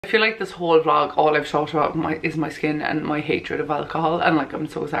I feel like this whole vlog, all I've talked about is my skin and my hatred of alcohol, and like I'm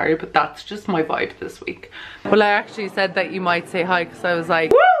so sorry, but that's just my vibe this week. Well, I actually said that you might say hi because I was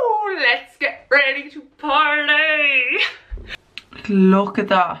like, woo, let's get ready to party. Look at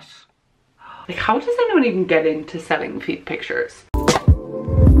that. Like, how does anyone even get into selling feet pictures?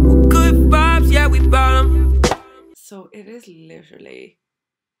 Good vibes, yeah, we bought them. So it is literally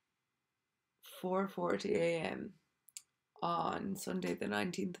 4:40 AM on Sunday the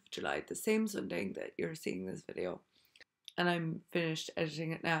 19th of July, the same Sunday that you're seeing this video, and I'm finished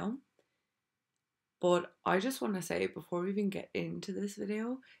editing it now. But I just want to say, before we even get into this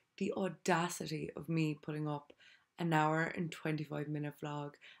video, the audacity of me putting up an hour and 25-minute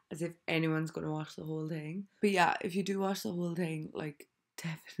vlog as if anyone's going to watch the whole thing. But yeah, if you do watch the whole thing, like,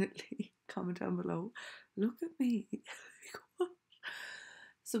 definitely comment down below. Look at me.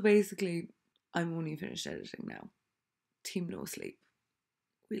 So basically, I'm only finished editing now. Team no sleep.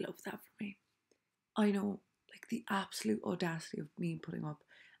 We love that for me. I know, like, the absolute audacity of me putting up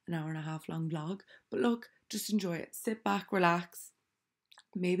an hour and a half long vlog, but look, just enjoy it. Sit back, relax,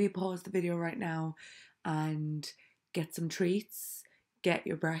 maybe pause the video right now and get some treats, get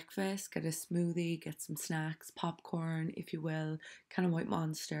your breakfast, get a smoothie, get some snacks, popcorn if you will, kind of white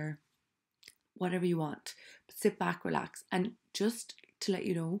monster, whatever you want, but sit back, relax. And just to let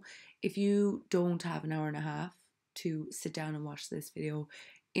you know, if you don't have an hour and a half to sit down and watch this video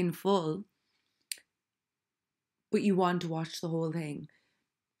in full, but you want to watch the whole thing,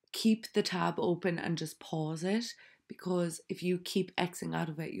 keep the tab open and just pause it, because if you keep Xing out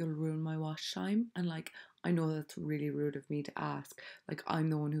of it, you'll ruin my watch time. And like, I know that's really rude of me to ask. Like, I'm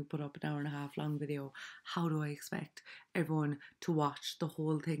the one who put up an hour and a half long video. How do I expect everyone to watch the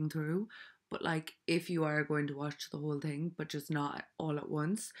whole thing through? But like, if you are going to watch the whole thing, but just not all at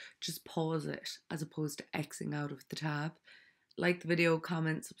once, just pause it as opposed to Xing out of the tab. Like the video,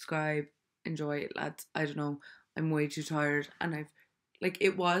 comment, subscribe, enjoy it, lads. I don't know, I'm way too tired, and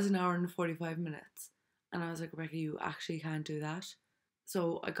it was an hour and 45 minutes. And I was like, Rebecca, you actually can't do that.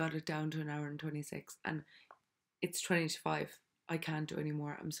 So I got it down to an hour and 26, and it's 20 to 5. I can't do any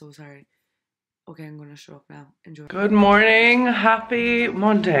more. I'm so sorry. Okay, I'm gonna shut up now. Enjoy. Good morning, happy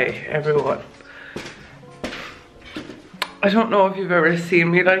Monday, everyone. I don't know if you've ever seen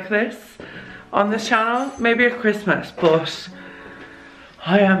me like this on this channel, maybe at Christmas, but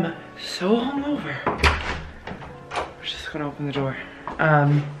I am so hungover. We're just gonna open the door.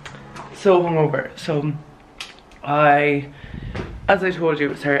 So hungover. So as I told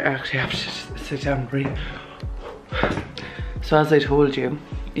you, sorry, I actually have to just sit down and breathe. So as I told you,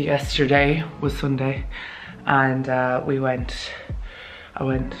 yesterday was Sunday, and I went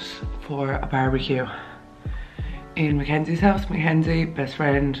for a barbecue in Mackenzie's house. Mackenzie, best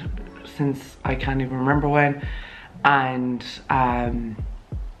friend since I can't even remember when, and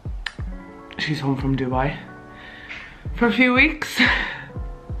she's home from Dubai for a few weeks.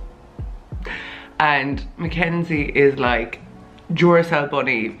 And Mackenzie is like Duracell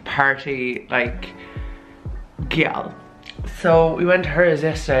bunny party, like, gal. So we went to hers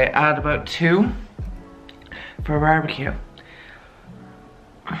yesterday at about 2 for a barbecue.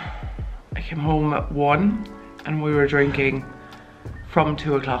 I came home at 1 and we were drinking from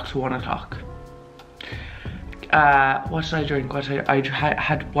 2 o'clock to 1 o'clock. What did I drink? I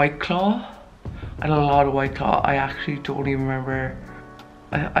had White Claw. I had a lot of White Claw. I actually don't even remember.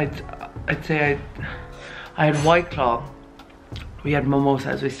 I'd say I had White Claw. We had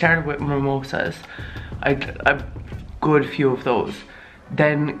mimosas. We started with mimosas. A good few of those.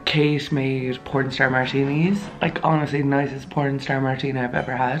 Then Kate made porn star martinis. Like, honestly, nicest porn star martini I've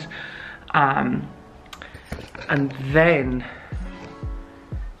ever had. And then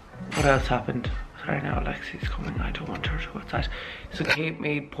what else happened? Sorry, now Alexi's coming. I don't want her to go outside. So Kate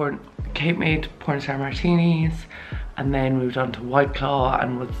made porn star martinis, and then moved on to White Claw,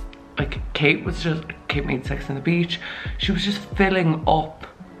 and was like, Kate made Sex on the Beach. She was just filling up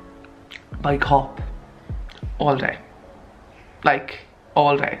my cup all day, like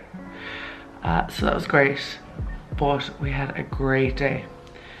all day. So that was great, but we had a great day.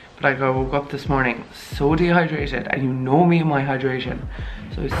 But like, I woke up this morning so dehydrated, and you know me and my hydration.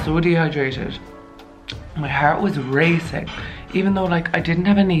 So I was so dehydrated, my heart was racing, even though like I didn't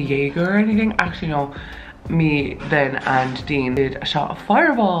have any Jaeger or anything. Actually no, me, Ben and Dean did a shot of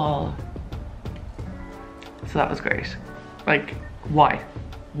Fireball. So that was great. Like, why?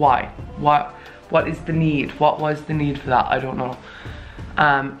 What is the need? What was the need for that? I don't know.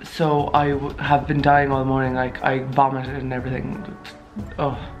 So I have been dying all morning. Like, I vomited and everything.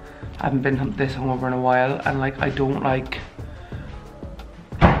 Oh, I haven't been this hungover in a while, and like, I don't like,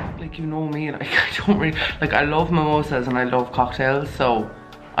 you know me, like, I don't really, like, I love mimosas and I love cocktails, so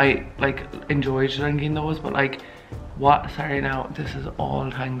I like enjoyed drinking those, but like what, sorry now, this is all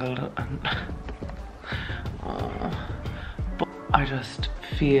tangled and but I just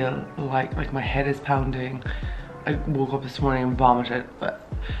feel like my head is pounding. I woke up this morning and vomited,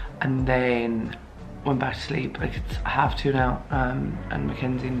 and then went back to sleep. Like it's 2:30 now, and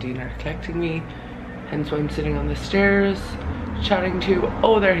Mackenzie and Dean are collecting me, hence why I'm sitting on the stairs chatting to you.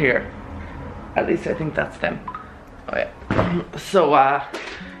 Oh, they're here. At least I think that's them. Oh yeah. So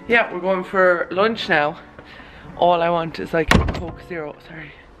yeah, we're going for lunch now. All I want is like a Coke Zero.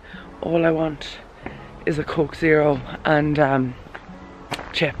 Sorry. All I want is a Coke Zero and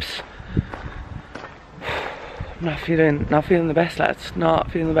chips. I'm not feeling the best, lads. Not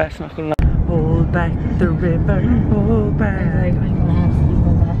feeling the best, not gonna lie. Hold back the river, hold back.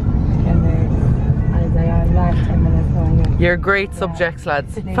 You're great subjects,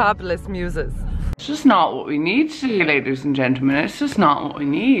 lads. Fabulous muses. It's just not what we need today, ladies and gentlemen. It's just not what we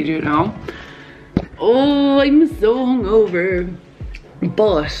need, you know. Oh, I'm so hungover.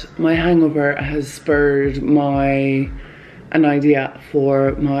 But my hangover has spurred an idea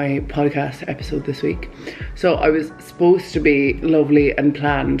for my podcast episode this week. So I was supposed to be lovely and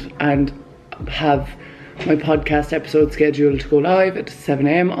planned and have my podcast episode scheduled to go live at 7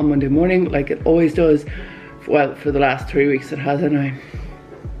 AM on Monday morning, like it always does. Well, for the last 3 weeks it has, and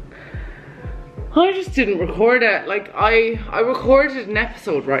I just didn't record it. Like I recorded an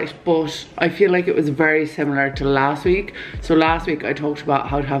episode, right, but I feel like it was very similar to last week. So last week I talked about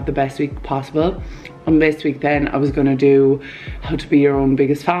how to have the best week possible, and this week then I was gonna do how to be your own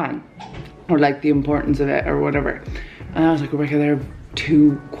biggest fan, or like the importance of it or whatever. And I was like, Rebecca, they're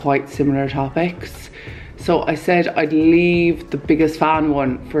two quite similar topics. So I said I'd leave the biggest fan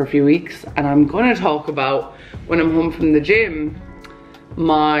one for a few weeks, and I'm gonna talk about when I'm home from the gym,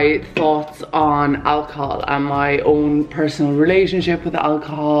 my thoughts on alcohol and my own personal relationship with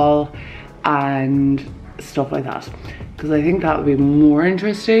alcohol and stuff like that, because I think that would be more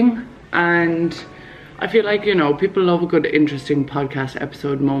interesting. And I feel like, you know, people love a good interesting podcast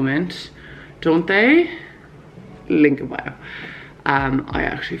episode moment, don't they? Link in bio. I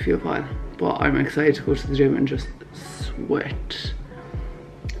actually feel fine, but I'm excited to go to the gym and just sweat.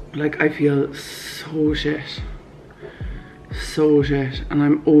 Like I feel so shit, and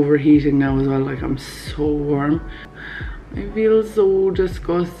I'm overheating now as well. Like I'm so warm. I feel so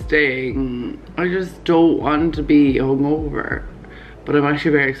disgusting. I just don't want to be hungover, but I'm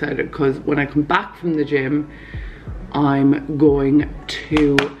actually very excited because when I come back from the gym I'm going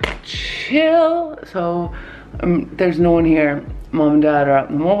to chill. So there's no one here. Mom and Dad are at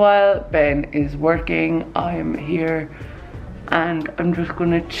the mobile, Ben is working, I'm here, and I'm just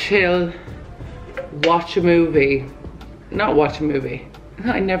gonna chill, watch a movie. Not watch a movie,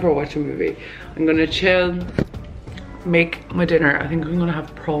 I never watch a movie. I'm gonna chill, make my dinner. I think I'm gonna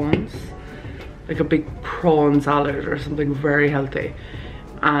have prawns, like a big prawn salad or something very healthy,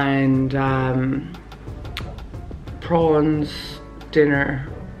 and prawns, dinner,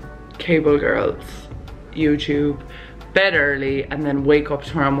 cable girls, YouTube, bed early, and then wake up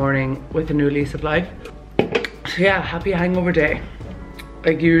tomorrow morning with a new lease of life. So yeah, happy hangover day.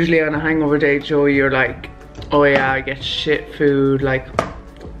 Like usually on a hangover day, Joe, you're like, oh yeah, I get shit food, like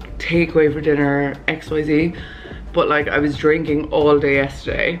takeaway for dinner, XYZ. But like I was drinking all day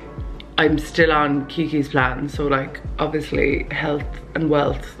yesterday. I'm still on Kiki's plan, so like obviously health and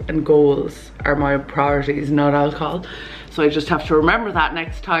wealth and goals are my priorities, not alcohol. So I just have to remember that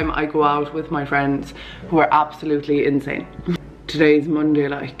next time I go out with my friends who are absolutely insane. Today's Monday,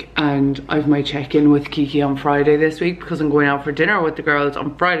 like, and I've my check-in with Kiki on Friday this week because I'm going out for dinner with the girls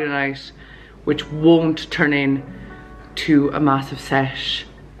on Friday night, which won't turn in to a massive sesh.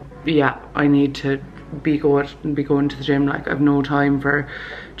 Yeah, I need to be going to the gym. Like, I've no time for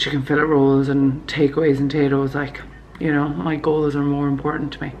chicken fillet rolls and takeaways and potatoes. Like, you know, my goals are more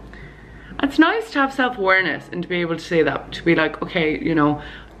important to me. It's nice to have self-awareness and to be able to say that, to be like, okay, you know,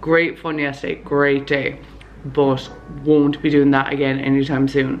 great fun yesterday, great day, but won't be doing that again anytime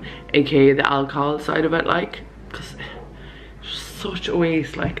soon, aka the alcohol side of it, like, because it's such a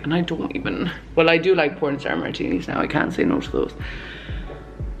waste, like, and I don't even, well, I do like porn star martinis now, I can't say no to those.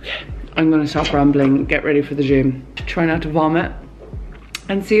 Okay, I'm gonna stop rambling, get ready for the gym, try not to vomit,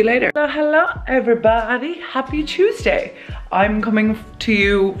 and see you later. So hello everybody, happy Tuesday. I'm coming to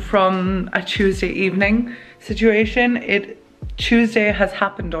you from a Tuesday evening situation. Tuesday has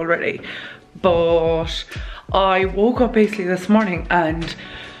happened already, but I woke up basically this morning and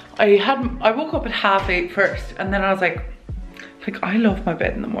I woke up at 8:30 first, and then I was like I love my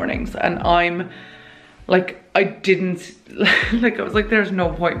bed in the mornings, and I'm like, I didn't like, I was like, there's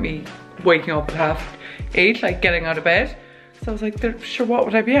no point me waking up at 8:30, like getting out of bed. because I was like, sure, what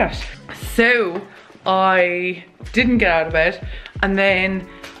would I be at? So I didn't get out of bed, and then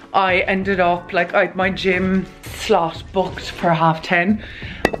I ended up, like, I had my gym slot booked for 10:30,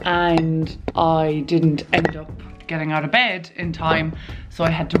 and I didn't end up getting out of bed in time, so I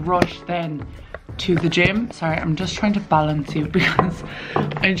had to rush then to the gym. Sorry, I'm just trying to balance you because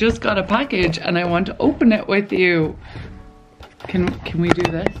I just got a package and I want to open it with you. Can we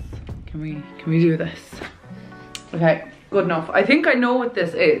do this? Can we do this? Okay, good enough. I think I know what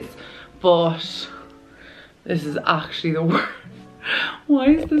this is, but this is actually the worst. Why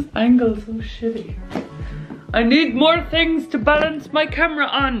is this angle so shitty? I need more things to balance my camera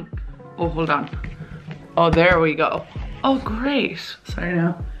on. Oh, hold on. Oh, there we go. Oh, great. Sorry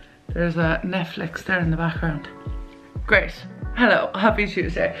now. There's a Netflix there in the background. Great. Hello, happy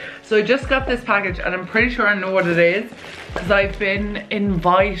Tuesday. So I just got this package and I'm pretty sure I know what it is because I've been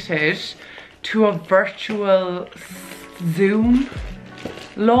invited to a virtual Zoom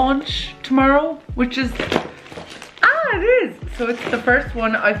launch tomorrow, which is, it is. So it's the first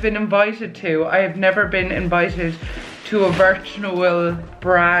one I've been invited to. I have never been invited to a virtual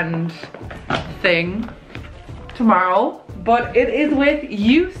brand thing tomorrow, but it is with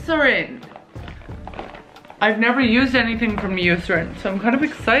Eucerin. I've never used anything from Eucerin, so I'm kind of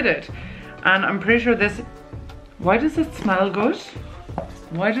excited. And I'm pretty sure this, why does it smell good?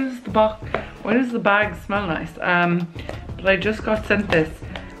 Why does the bag smell nice? But I just got sent this.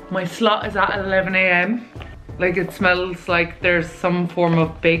 My slot is at 11 AM. Like, it smells like there's some form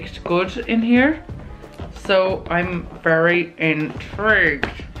of baked good in here. So I'm very intrigued.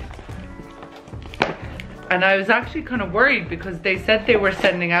 And I was actually kind of worried because they said they were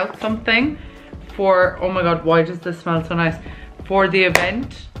sending out something for, oh my god, why does this smell so nice? For the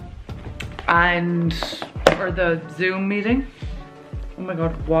event or the Zoom meeting. Oh my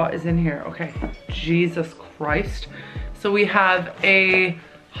god, what is in here? Okay, Jesus Christ. So we have a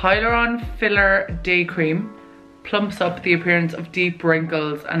Hyaluron Filler Day Cream. Plumps up the appearance of deep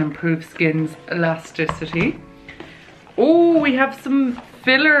wrinkles and improves skin's elasticity. Oh, we have some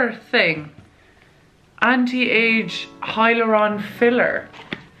filler thing. Anti-age Hyaluron Filler.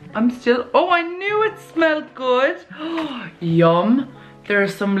 Oh, I knew it smelled good. Yum.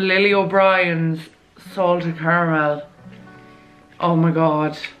 There's some Lily O'Brien's salted caramel. Oh my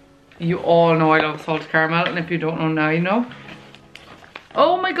god. You all know I love salted caramel, and if you don't know now, you know.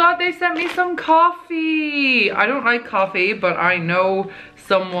 Oh my god, they sent me some coffee. I don't like coffee, but I know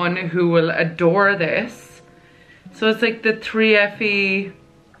someone who will adore this. So it's like the 3FE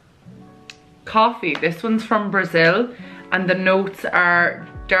coffee. This one's from Brazil, and the notes are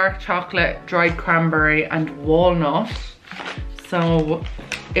dark chocolate, dried cranberry, and walnut. So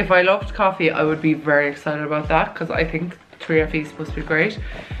if I loved coffee, I would be very excited about that because I think 3FE is supposed to be great.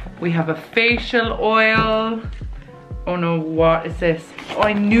 We have a facial oil. Oh no, what is this? Oh,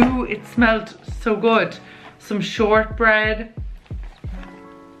 I knew it smelled so good. Some shortbread.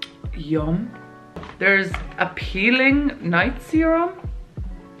 Yum. There's a peeling night serum.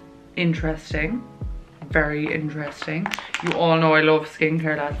 Interesting. Very interesting. You all know I love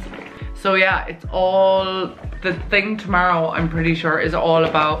skincare, lads. So yeah, it's all, the thing tomorrow I'm pretty sure is all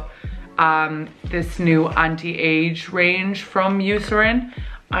about this new anti-age range from Eucerin.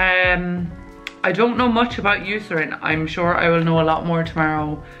 I don't know much about Eucerin. I'm sure I will know a lot more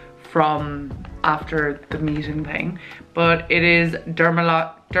tomorrow from after the meeting thing. But it is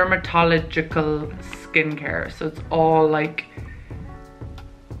dermatological skincare. So it's all like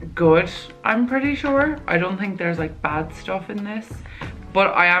good, I'm pretty sure. I don't think there's like bad stuff in this.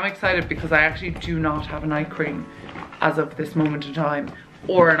 But I am excited because I actually do not have an eye cream as of this moment in time.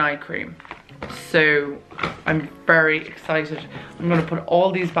 Or an eye cream. So I'm very excited. I'm gonna put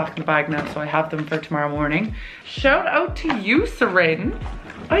all these back in the bag now so I have them for tomorrow morning. Shout out to Eucerin.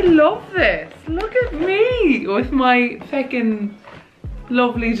 I love this. Look at me with my feckin'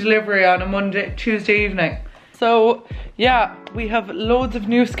 lovely delivery on a Tuesday evening. So yeah, we have loads of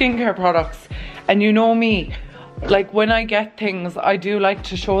new skincare products, and you know me, like when I get things I do like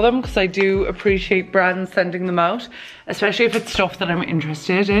to show them because I do appreciate brands sending them out, especially if it's stuff that I'm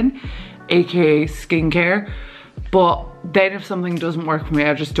interested in, aka skincare. But then if something doesn't work for me,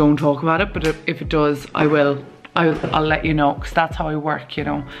 I just don't talk about it. But if it does, I'll let you know, because that's how I work, you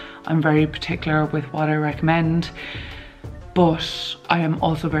know. I'm very particular with what I recommend, but I am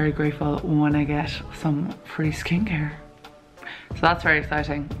also very grateful when I get some free skincare. So that's very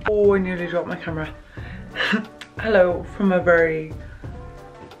exciting. Oh, I nearly dropped my camera. Hello from a very...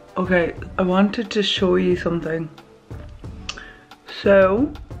 Okay, I wanted to show you something.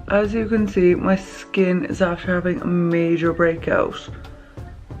 So, as you can see, my skin is after having a major breakout.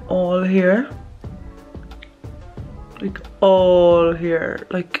 All here. Like all here,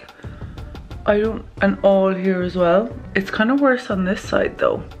 like and all here as well. It's kind of worse on this side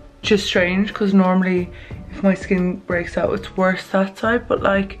though, which is strange because normally if my skin breaks out it's worse that side, but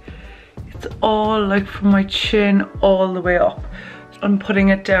like it's all like from my chin all the way up. I'm putting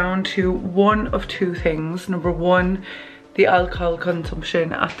it down to one of two things. Number one, the alcohol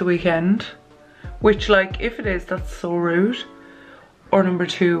consumption at the weekend, which like if it is, that's so rude. Or number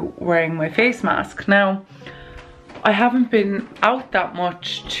two, wearing my face mask. Now, I haven't been out that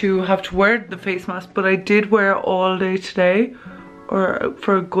much to have to wear the face mask, but I did wear it all day today, or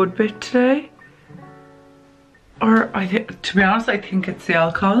for a good bit today. Or to be honest, I think it's the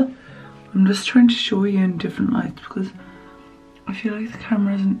alcohol. I'm just trying to show you in different lights because I feel like the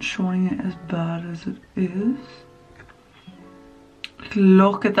camera isn't showing it as bad as it is. Like,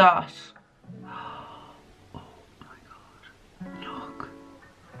 look at that. Oh my god. Look.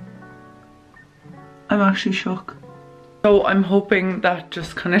 I'm actually shook. So I'm hoping that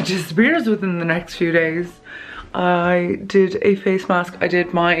just kind of disappears within the next few days. I did a face mask. I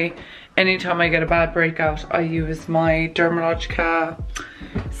did my, anytime I get a bad breakout, I use my Dermalogica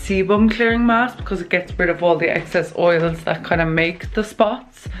sebum clearing mask because it gets rid of all the excess oils that kind of make the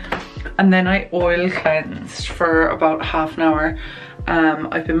spots. And then I oil cleansed for about half an hour.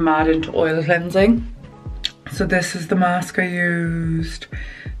 I've been mad into oil cleansing. So this is the mask I used.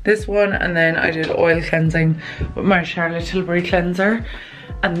 This one, and then I did oil cleansing with my Charlotte Tilbury cleanser.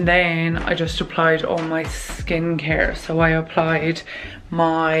 And then I just applied all my skincare. So I applied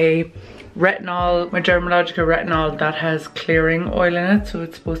my retinol, my Dermalogica retinol that has clearing oil in it. So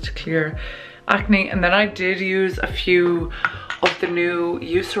it's supposed to clear acne. And then I did use a few of the new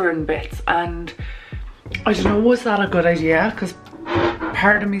Eucerin bits. And I don't know, was that a good idea? Because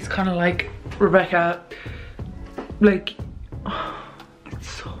part of me is kind of like, Rebecca, like, oh, it's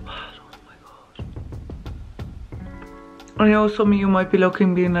so bad, oh my god. I know some of you might be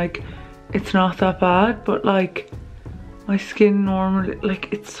looking being like, it's not that bad, but like my skin normally,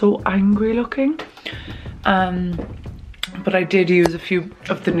 like it's so angry looking. But I did use a few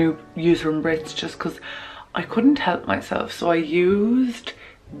of the new Eucerin Brits just because I couldn't help myself. So I used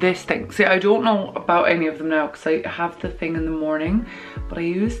this thing. See, I don't know about any of them now because I have the thing in the morning, but I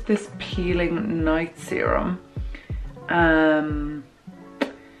used this peeling night serum,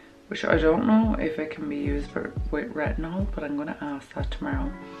 which I don't know if it can be used with retinol, but I'm gonna ask that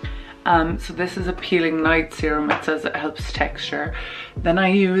tomorrow. So this is a peeling night serum. It says it helps texture. Then I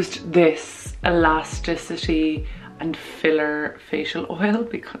used this elasticity and filler facial oil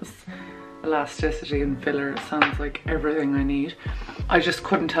because elasticity and filler sounds like everything I need. I just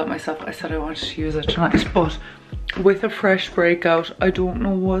couldn't help myself. I said I wanted to use it tonight, but with a fresh breakout, I don't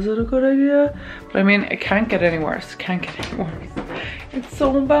know, was it a good idea? But I mean, it can't get any worse. Can't get any worse. It's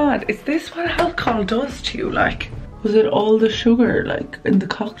so bad. Is this what alcohol does to you? Like, was it all the sugar, like in the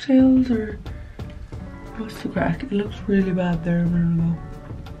cocktails, or what's the crack? It looks really bad there a minute ago.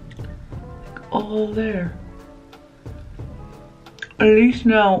 Like all there. At least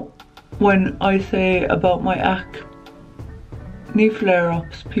now, when I say about my acne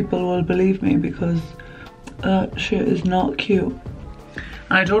flare-ups, people will believe me because that shit is not cute.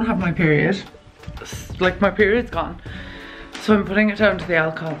 And I don't have my period. Like, my period's gone. So I'm putting it down to the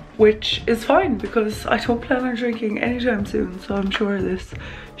alcohol, which is fine because I don't plan on drinking anytime soon. So I'm sure this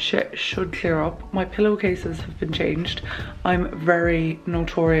shit should clear up. My pillowcases have been changed. I'm very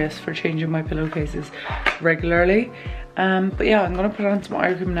notorious for changing my pillowcases regularly. But yeah, I'm gonna put on some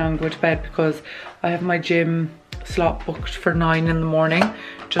eye cream now and go to bed because I have my gym slot booked for 9 in the morning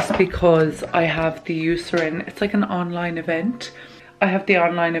just because I have the Eucerin. It's like an online event. I have the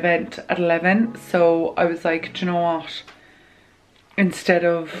online event at 11, so I was like, do you know what? Instead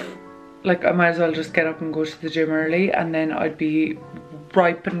of, like, I might as well just get up and go to the gym early and then I'd be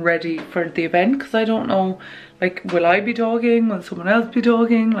ripe and ready for the event because I don't know, like, will I be dogging? Will someone else be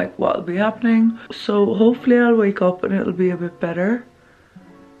dogging? Like, what'll be happening? So hopefully I'll wake up and it'll be a bit better.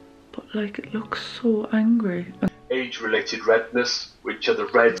 But like, it looks so angry. Age-related redness, which are the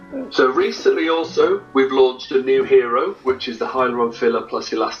red. So recently also, we've launched a new hero, which is the Hyaluron Filler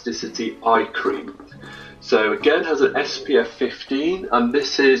Plus Elasticity Eye Cream. So again, has an SPF 15, and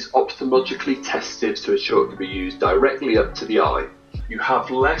this is ophthalmologically tested to ensure it can be used directly up to the eye. You have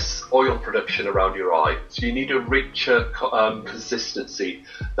less oil production around your eye, so you need a richer consistency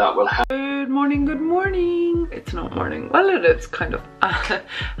that will help. Good morning, good morning. It's not morning. Well, it is kind of.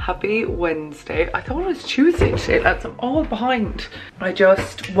 Happy Wednesday. I thought it was Tuesday today, lads. I'm all behind. I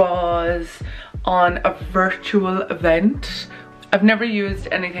just was on a virtual event. I've never used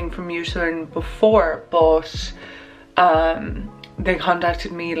anything from Eucerin before, but they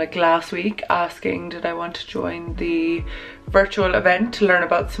contacted me like last week asking did I want to join the virtual event to learn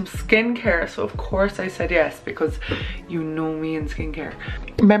about some skincare. So of course I said yes, because you know me in skincare.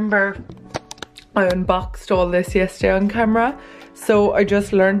 Remember, I unboxed all this yesterday on camera. So I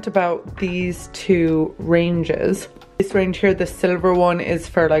just learned about these two ranges. This range here, the silver one, is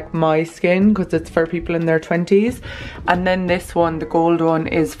for like my skin because it's for people in their 20s. And then this one, the gold one,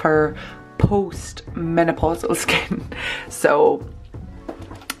 is for post-menopausal skin. So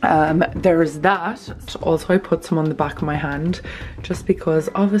there's that. Also I put some on the back of my hand just because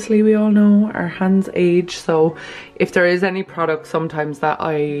obviously we all know our hands age, so if there is any product sometimes that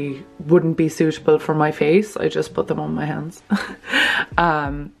I wouldn't be suitable for my face, I just put them on my hands.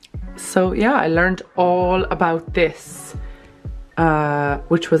 So yeah, I learned all about this,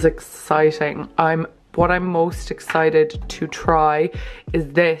 which was exciting. What I'm most excited to try is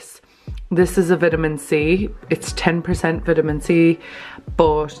this. This is a vitamin C. It's 10% vitamin C,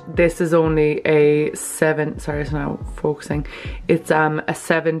 but this is only a 7, sorry, it's now focusing. It's a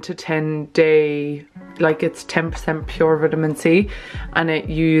 7 to 10 day, like it's 10% pure vitamin C, and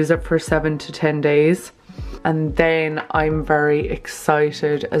you use it for 7 to 10 days. And then I'm very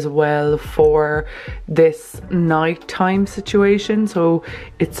excited as well for this nighttime situation. So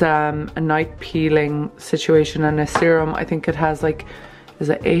it's a night peeling situation and a serum. I think it has like, is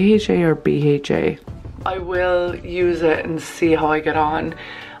it AHA or BHA? I will use it and see how I get on.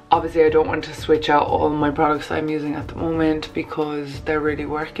 Obviously I don't want to switch out all my products I'm using at the moment because they're really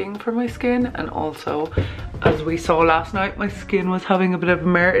working for my skin. And also, as we saw last night, my skin was having a bit of a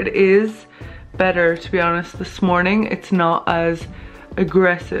mare. It is better, to be honest, this morning. It's not as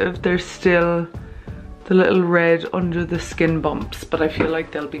aggressive. There's still the little red under the skin bumps, but I feel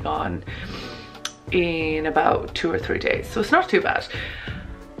like they'll be gone in about 2 or 3 days, so it's not too bad.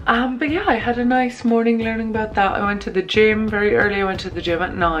 But yeah, I had a nice morning learning about that. I went to the gym very early. I went to the gym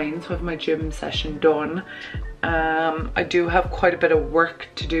at 9, so I have my gym session done. I do have quite a bit of work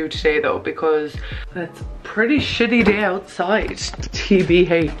to do today though, because it's a pretty shitty day outside,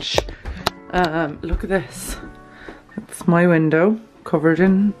 TBH. Look at this. It's my window covered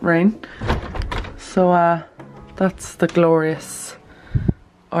in rain. So that's the glorious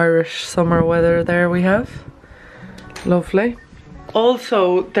Irish summer weather there we have. Lovely.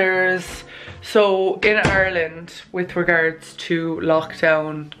 Also so in Ireland, with regards to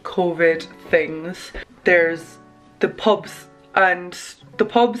lockdown COVID things, there's the pubs, and the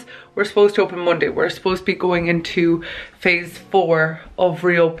pubs were supposed to open Monday. We're supposed to be going into phase 4 of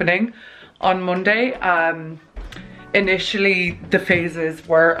reopening on Monday. Initially the phases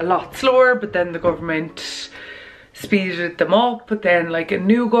were a lot slower, but then the government speeded them up, but then like a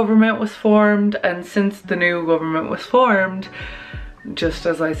new government was formed, and since the new government was formed, just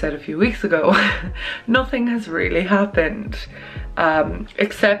as I said a few weeks ago, nothing has really happened,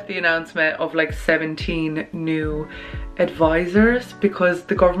 except the announcement of like 17 new advisors, because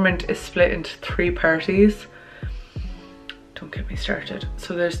the government is split into 3 parties. Don't get me started.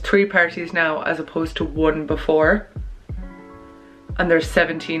 So there's 3 parties now as opposed to 1 before, and there's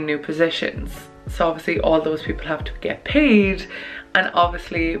 17 new positions. So obviously all those people have to get paid, and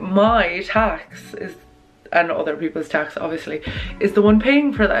obviously my tax is, and other people's tax obviously, is the one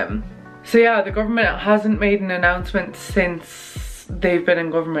paying for them. So yeah, the government hasn't made an announcement since they've been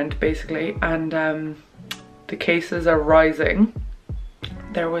in government basically, and the cases are rising.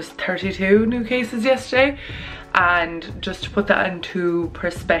 There was 32 new cases yesterday, and just to put that into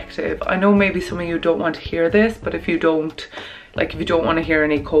perspective, I know maybe some of you don't want to hear this, but if you don't want to hear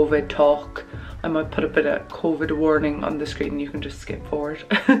any COVID talk, I might put a bit of COVID warning on the screen, you can just skip forward.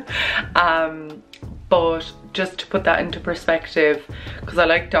 But just to put that into perspective, because I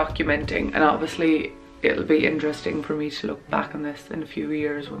like documenting, and obviously it'll be interesting for me to look back on this in a few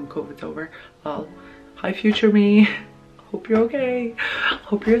years when COVID's over. Well, hi future me, hope you're okay,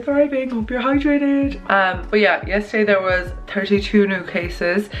 hope you're thriving, hope you're hydrated. But yeah, yesterday there was 32 new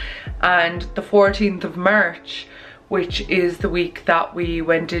cases, and the 14th of March, which is the week that we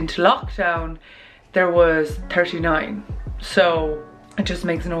went into lockdown, there was 39. So it just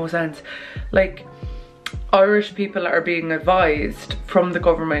makes no sense. Like, Irish people are being advised from the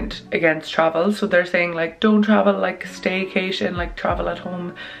government against travel. So they're saying like, don't travel, like staycation, like travel at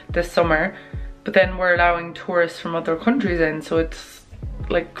home this summer. But then we're allowing tourists from other countries in. So it's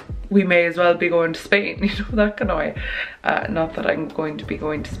like, we may as well be going to Spain, you know, that kind of way. Not that I'm going to be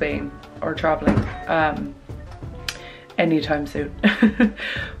going to Spain or traveling anytime soon.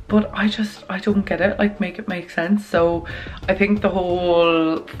 But I don't get it, like, make it make sense. So I think the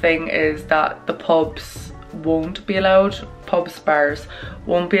whole thing is that the pubs won't be allowed, pubs, bars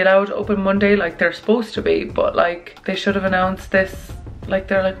won't be allowed open Monday like they're supposed to be, but like they should have announced this. Like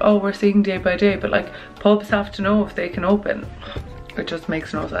they're like, oh, we're seeing day by day, but like pubs have to know if they can open. It just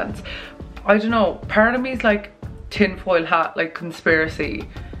makes no sense. I don't know, part of me is like tinfoil hat, like conspiracy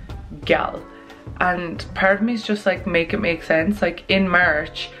gal, and part of me is just like, make it make sense. Like in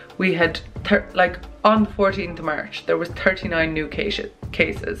March we had like on the 14th of March there was 39 new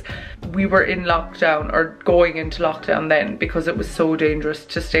cases. We were in lockdown, or going into lockdown then, because it was so dangerous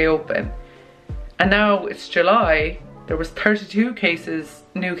to stay open. And now it's July, there was 32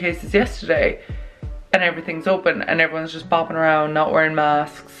 new cases yesterday, and everything's open and everyone's just bopping around, not wearing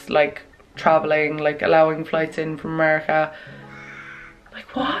masks, like traveling, like allowing flights in from America.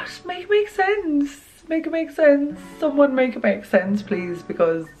 Like what? Make it make sense. Make it make sense. Someone make it make sense, please,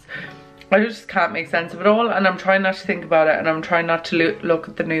 because I just can't make sense of it all, and I'm trying not to think about it, and I'm trying not to look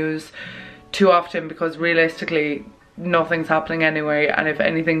at the news too often, because realistically nothing's happening anyway, and if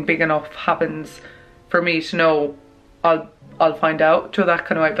anything big enough happens for me to know, I'll find out to that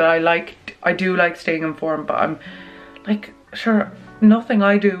kind of way. But I do like staying informed, but I'm like, sure, nothing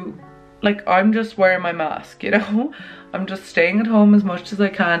I do, like I'm just wearing my mask, you know. I'm just staying at home as much as I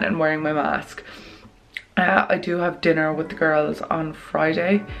can and wearing my mask. I do have dinner with the girls on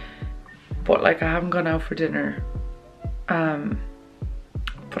Friday, but like I haven't gone out for dinner.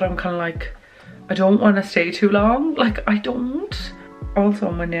 But I'm kind of like, I don't want to stay too long. Like I don't.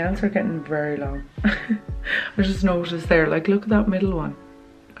 Also, my nails are getting very long. I just noticed there, like look at that middle one.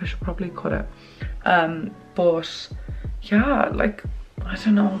 I should probably cut it. But yeah, like I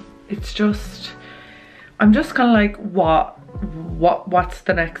don't know. It's just, I'm just kind of like, what's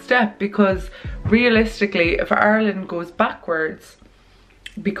the next step? Because realistically, if Ireland goes backwards,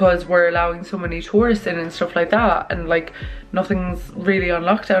 because we're allowing so many tourists in and stuff like that, and like nothing's really on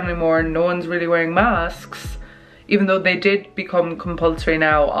lockdown anymore, and no one's really wearing masks, even though they did become compulsory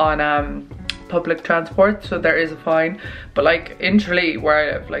now on public transport, so there is a fine. But like in Tralee, where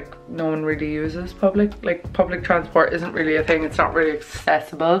I live, like no one really uses public transport isn't really a thing. It's not really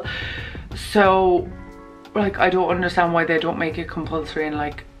accessible. So like I don't understand why they don't make it compulsory in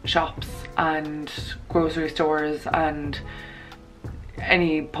like shops and grocery stores and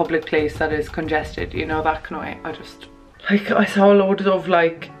any public place that is congested, you know, that kind of way. I just, like, I saw a load of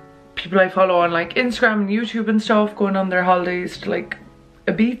like people I follow on like Instagram and YouTube and stuff going on their holidays to like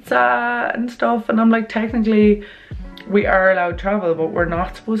Ibiza and stuff, and I'm like, technically we are allowed to travel, but we're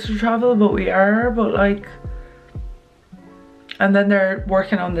not supposed to travel, but we are. But like, and then they're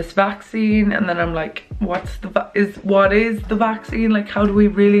working on this vaccine, and then I'm like, what is the vaccine? Like, how do we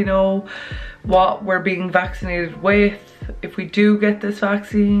really know what we're being vaccinated with if we do get this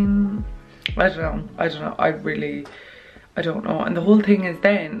vaccine? I don't know. I don't know. And the whole thing is,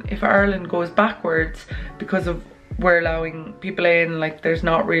 then if Ireland goes backwards because of we're allowing people in, like there's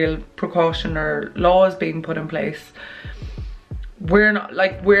not real precaution or laws being put in place, we're not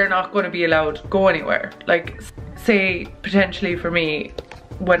going to be allowed to go anywhere. Like say potentially for me,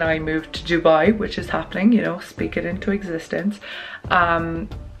 when I moved to Dubai, which is happening, you know, speak it into existence, I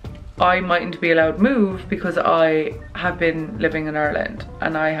mightn't be allowed to move because I have been living in Ireland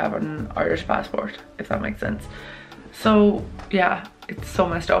and I have an Irish passport, if that makes sense. So yeah, it's so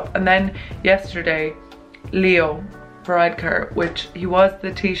messed up. And then yesterday, Leo Varadkar, which he was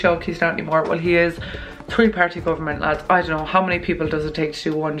the Taoiseach, he's not anymore. Well, he is three-party government, lads. I don't know how many people does it take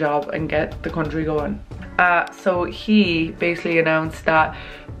to do one job and get the country going. So he basically announced that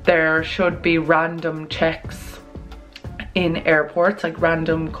there should be random checks in airports, like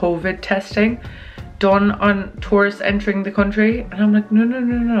random COVID testing done on tourists entering the country. And I'm like,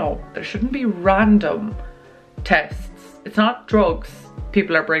 no, there shouldn't be random tests. It's not drugs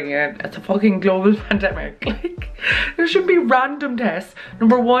people are bringing in, it's a fucking global pandemic. Like, there should be random tests.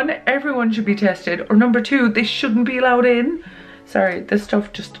 Number one, everyone should be tested, or number two, they shouldn't be allowed in. Sorry, this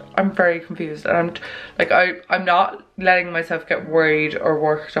stuff just, I'm very confused, and I'm like, I'm not letting myself get worried or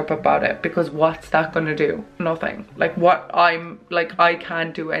worked up about it, because what's that gonna do? Nothing. Like, I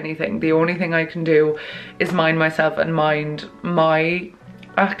can't do anything. The only thing I can do is mind myself and mind my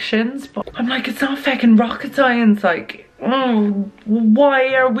actions. But I'm like, it's not fucking rocket science. Like, oh,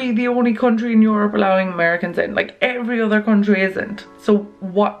 why are we the only country in Europe allowing Americans in? Like, every other country isn't. So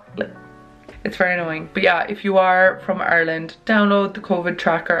what? Like, it's very annoying. But yeah, if you are from Ireland, download the COVID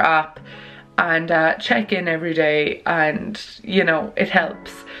tracker app and check in every day, and you know, it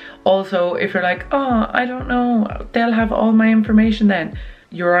helps. Also, if you're like, oh, I don't know, they'll have all my information then.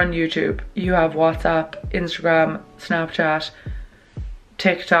 You're on YouTube, you have WhatsApp, Instagram, Snapchat,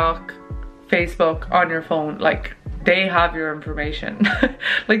 TikTok, Facebook on your phone. Like, they have your information.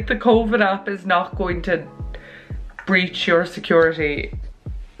 Like, the COVID app is not going to breach your security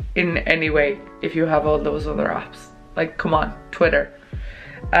in any way if you have all those other apps. Like, come on, Twitter.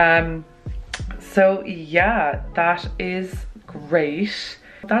 So yeah, that is great.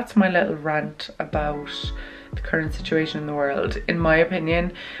 That's my little rant about the current situation in the world, in my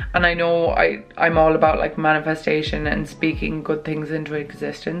opinion. And I know I'm all about like manifestation and speaking good things into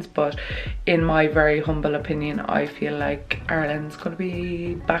existence, but in my very humble opinion, I feel like Ireland's gonna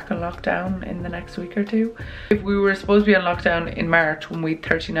be back on lockdown in the next week or two. If we were supposed to be on lockdown in March when we had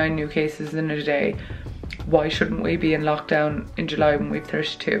 39 new cases in a day, why shouldn't we be in lockdown in July when we have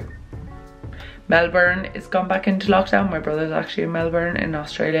 32? Melbourne is gone back into lockdown. My brother's actually in Melbourne in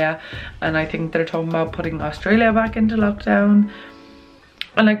Australia, and I think they're talking about putting Australia back into lockdown.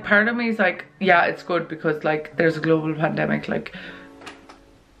 And like, part of me is like, yeah, it's good because like there's a global pandemic. Like,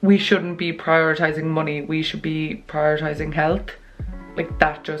 we shouldn't be prioritizing money, we should be prioritizing health. Like,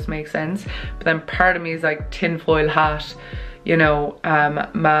 that just makes sense. But then part of me is like tinfoil hat, you know,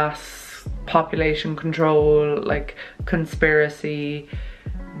 mass population control, like conspiracy,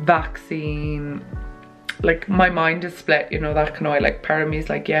 vaccine. Like, my mind is split, you know, that kind of way. Like, part of me is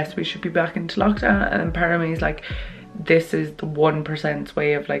like, yes, we should be back into lockdown, and then part of me is like, this is the 1%'s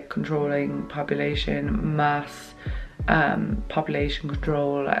way of like controlling population, mass population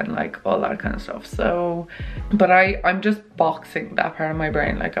control, and like all that kind of stuff. So, but I'm just boxing that part of my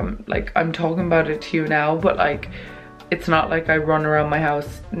brain. Like, I'm talking about it to you now, but like, it's not like I run around my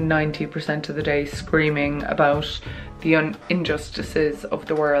house 90% of the day screaming about the injustices of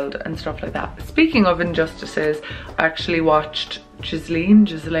the world and stuff like that. Speaking of injustices, I actually watched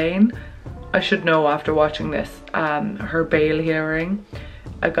Ghislaine, I should know after watching this, her bail hearing.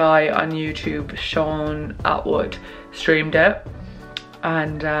 A guy on YouTube, Sean Atwood, streamed it,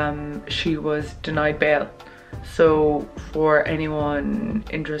 and she was denied bail. So for anyone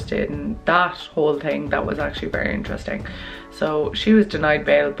interested in that whole thing, that was actually very interesting. So she was denied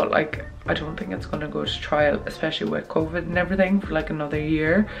bail, but like, I don't think it's going to go to trial, especially with COVID and everything, for like another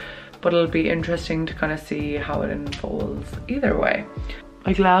year. But it'll be interesting to kind of see how it unfolds either way.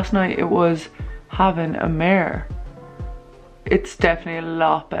 Like, last night it was having a mare. It's definitely a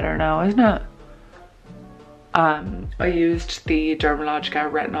lot better now, isn't it? I used the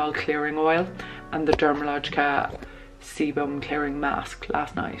Dermalogica retinol clearing oil and the Dermalogica sebum clearing mask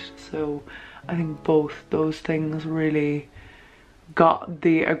last night. So I think both those things really got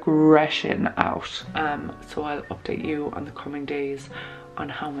the aggression out. So I'll update you on the coming days on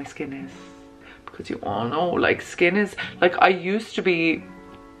how my skin is, because you all know, like, skin is like, I used to be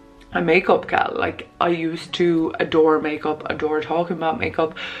a makeup gal. Like, I used to adore makeup, adore talking about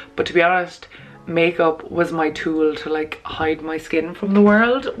makeup, but to be honest, makeup was my tool to like hide my skin from the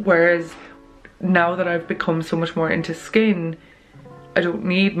world. Whereas now that I've become so much more into skin, I don't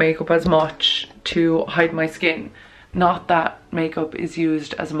need makeup as much to hide my skin. Not that makeup is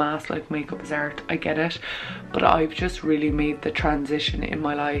used as a mask, like makeup is art, I get it, but I've just really made the transition in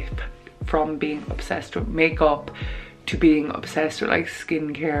my life from being obsessed with makeup to being obsessed with like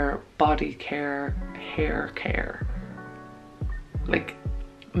skincare, body care, hair care. Like,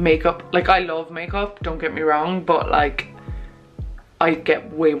 makeup, like, I love makeup, don't get me wrong, but like, I get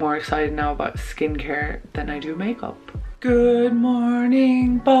way more excited now about skincare than I do makeup. Good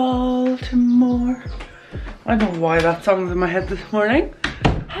morning, Baltimore. I don't know why that song's in my head this morning.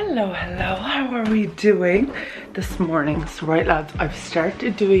 Hello, hello, how are we doing this morning? So right, lads, I've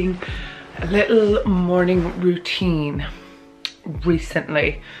started doing a little morning routine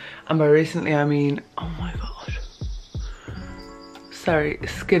recently, and by recently I mean, oh my god, sorry,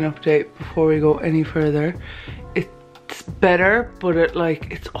 skin update before we go any further. It's better, but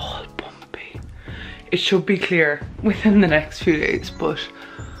it's all bumpy. It should be clear within the next few days, but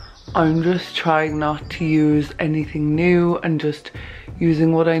I'm just trying not to use anything new and just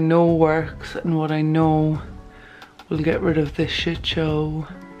using what I know works and what I know will get rid of this shit show.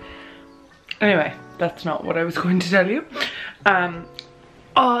 Anyway, that's not what I was going to tell you.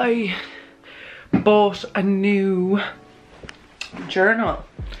 I bought a new journal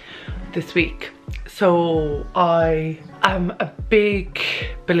this week. So I am a big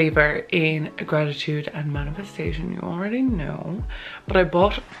believer in gratitude and manifestation, you already know. But I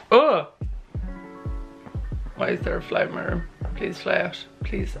bought, oh! Why is there a fly mirror? Please fly out.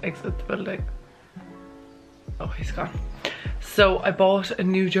 Please exit the building. Oh, he's gone. So I bought a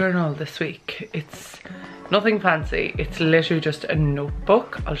new journal this week. It's nothing fancy. It's literally just a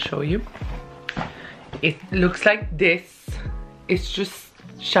notebook. I'll show you. It looks like this. It's just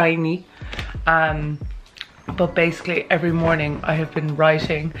shiny. But basically every morning I have been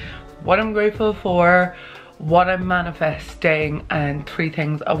writing what I'm grateful for, what I'm manifesting, and 3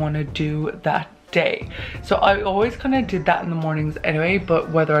 things I want to do that day. So I always kind of did that in the mornings anyway, but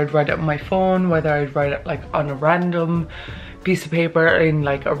whether I'd write it on my phone, whether I'd write it like on a random piece of paper in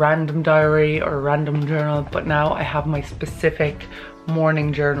like a random diary or a random journal, but now I have my specific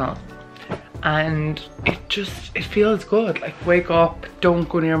morning journal. And it feels good. Like, wake up, don't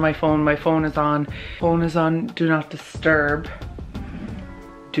go near my phone is on, do not disturb,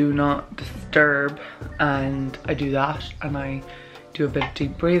 and I do that, and I do a bit of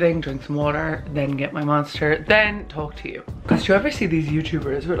deep breathing, drink some water, then get my monster, then talk to you. Because do you ever see these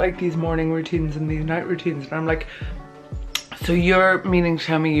YouTubers with like these morning routines and these night routines, and I'm like, so you're meaning to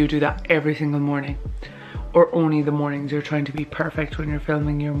tell me you do that every single morning? Or only the mornings? You're trying to be perfect when you're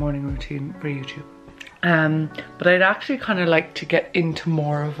filming your morning routine for YouTube. But I'd actually kind of like to get into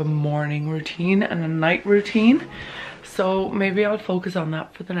more of a morning routine and a night routine. So maybe I'll focus on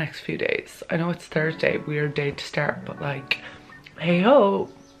that for the next few days. I know it's Thursday, weird day to start, but like, hey ho.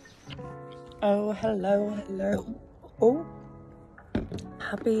 Oh, hello. Oh,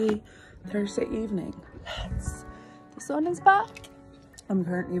 happy Thursday evening, lads. The sun is back. I'm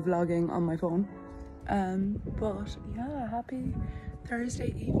currently vlogging on my phone. But yeah, happy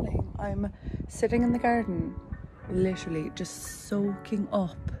Thursday evening. I'm sitting in the garden, literally just soaking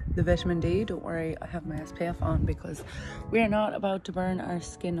up the vitamin D. Don't worry, I have my SPF on because we're not about to burn our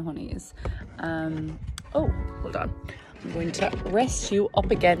skin, honeys. Oh, hold on. I'm going to rest you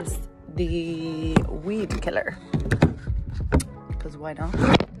up against the weed killer, because why not?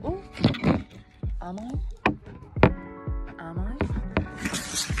 Oh, am I?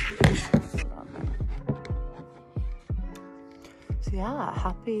 So yeah,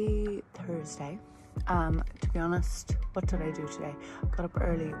 happy Thursday. To be honest, what did I do today? Got up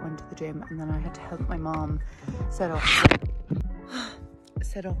early, went to the gym, and then I had to help my mom set up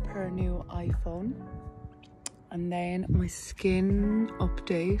her new iPhone. And then my skin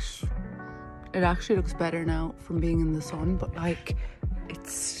update, it actually looks better now from being in the sun, but like,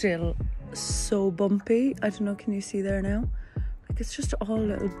 it's still so bumpy. I don't know, can you see there now? Like, it's just all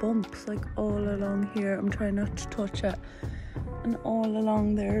little bumps, like all along here. I'm trying not to touch it. And all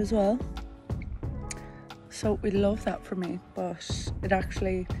along there as well. So we love that for me, but it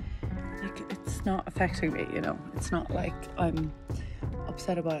actually, like, it's not affecting me, you know. It's not like I'm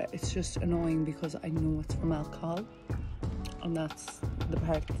upset about it. It's just annoying because I know it's from alcohol, and that's the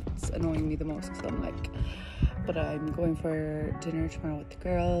part that's annoying me the most, because I'm like, but I'm going for dinner tomorrow with the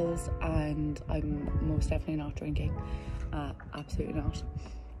girls, and I'm most definitely not drinking. Absolutely not.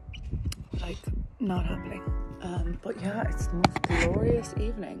 Like, not happening. But yeah, it's the most glorious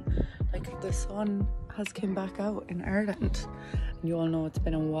evening. Like, the sun has came back out in Ireland, and you all know it's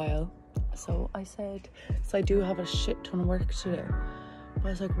been a while. So I said, so I do have a shit ton of work to do, but I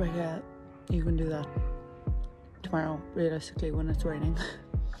was like, right, yeah, you can do that tomorrow, realistically, when it's raining.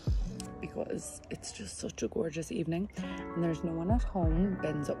 Because it's just such a gorgeous evening, and there's no one at home.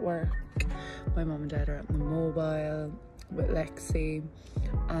 Ben's at work, my mum and dad are at the mobile with Lexi,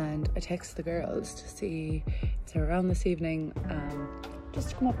 and I text the girls to see if they're around this evening, just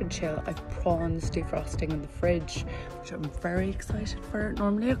to come up and chill. I've prawns defrosting in the fridge, which I'm very excited for.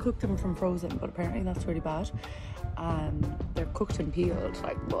 Normally I cook them from frozen, but apparently that's really bad. They're cooked and peeled,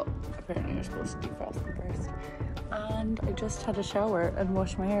 like, but apparently you're supposed to defrost them first. And I just had a shower and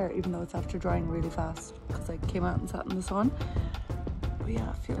washed my hair, even though it's after drying really fast, because I came out and sat in the sun. But yeah,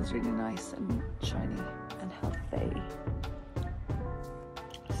 it feels really nice and shiny and healthy.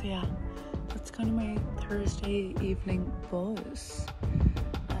 So yeah, that's kind of my Thursday evening buzz.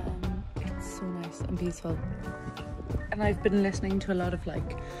 It's so nice and peaceful. And I've been listening to a lot of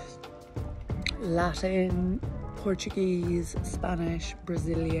like Latin, Portuguese, Spanish,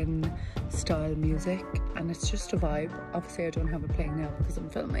 Brazilian style music, and it's just a vibe. Obviously I don't have it playing now because I'm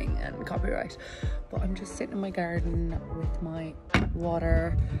filming and copyright, but I'm just sitting in my garden with my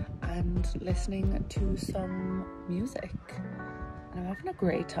water and listening to some music, and I'm having a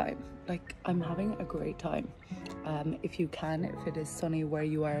great time. Like, I'm having a great time. If you can, if it is sunny where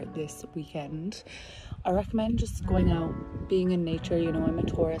you are this weekend, I recommend just going out, being in nature. You know, I'm a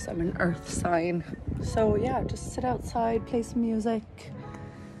Taurus, I'm an earth sign, so yeah, just sit outside, play some music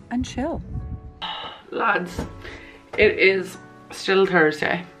and chill. Lads, it is still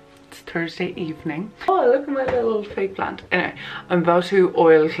Thursday. It's Thursday evening. Oh, look at my little fake plant. Anyway, I'm about to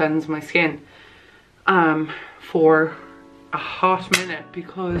oil cleanse my skin for a hot minute,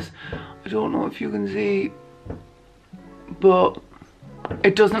 because I don't know if you can see, but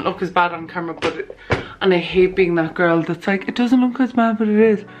it doesn't look as bad on camera, but and I hate being that girl that's like, it doesn't look as bad, but it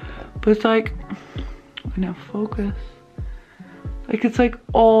is. But it's like, now focus. Like, it's like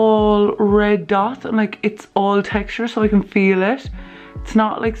all red dots, and like it's all texture, so I can feel it. It's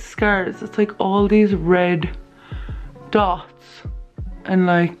not like scars, it's like all these red dots and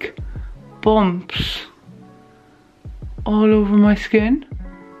like bumps all over my skin.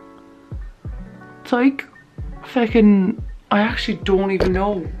 It's like fucking, I actually don't even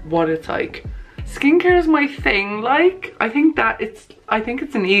know what it's like. Skincare is my thing, like, I think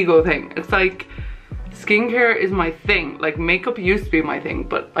it's an ego thing. It's like, skincare is my thing. Like, makeup used to be my thing,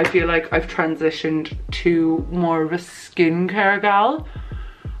 but I feel like I've transitioned to more of a skincare gal.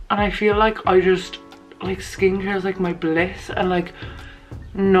 And I feel like I just, like, skincare is like my bliss, and like,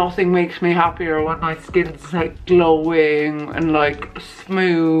 nothing makes me happier when my skin's like glowing and like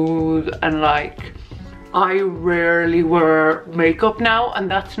smooth, and like, I rarely wear makeup now,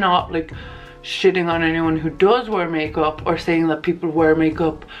 and that's not like shitting on anyone who does wear makeup or saying that people wear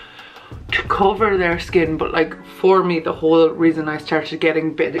makeup to cover their skin, but like for me, the whole reason I started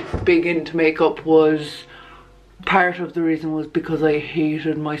getting big into makeup was, part of the reason was because I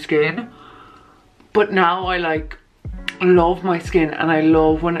hated my skin. But now I like love my skin, and I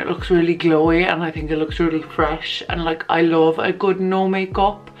love when it looks really glowy, and I think it looks really fresh, and like I love a good no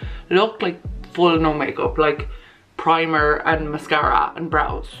makeup look, like full no makeup, like primer and mascara and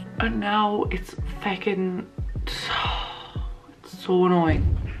brows. And now it's fucking it's so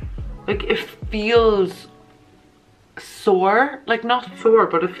annoying. Like, it feels sore, like not sore,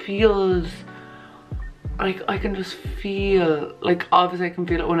 but it feels like I can just feel, like obviously I can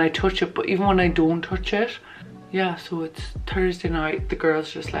feel it when I touch it, but even when I don't touch it. Yeah, so it's Thursday night, the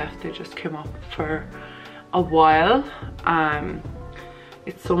girls just left, they just came up for a while.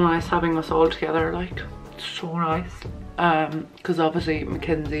 It's so nice having us all together, like, it's so nice. Because obviously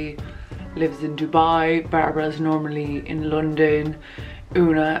Mackenzie lives in Dubai, Barbara's normally in London,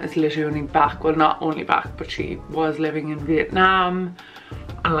 Una is literally only back, well not only back, but she was living in Vietnam,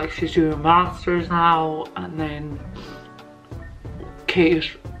 and like she's doing a master's now. And then Kate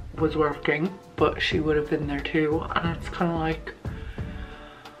was working, but she would have been there too, and it's kind of like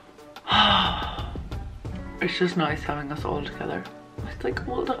it's just nice having us all together. It's like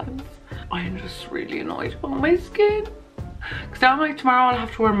old times. I'm just really annoyed about my skin, because now like tomorrow I'll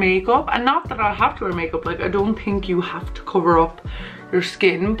have to wear makeup, and not that I have to wear makeup, like I don't think you have to cover up your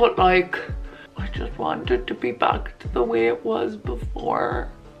skin, but like I just wanted to be back to the way it was before.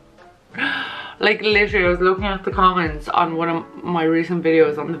 Like literally I was looking at the comments on one of my recent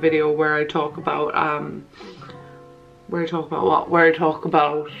videos, on the video where I talk about where I talk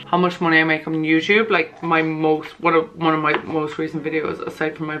about how much money I make on YouTube, like my one of my most recent videos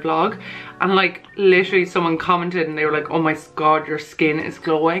aside from my vlog. And like literally someone commented and they were like, oh my god, your skin is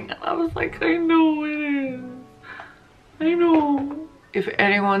glowing. And I was like, I know it is, I know. If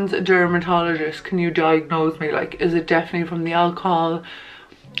anyone's a dermatologist, can you diagnose me? Like, is it definitely from the alcohol?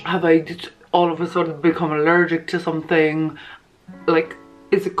 Have I just all of a sudden become allergic to something? Like,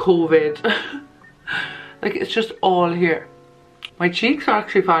 is it COVID? Like, it's just all here. My cheeks are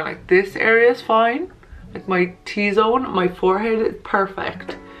actually fine, like this area is fine. Like my T-zone, my forehead is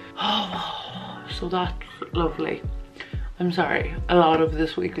perfect. Oh, so that's lovely. I'm sorry, a lot of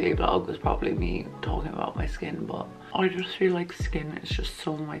this weekly vlog was probably me talking about my skin, but I just feel like skin is just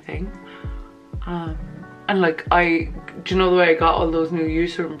so my thing. And like do you know the way I got all those new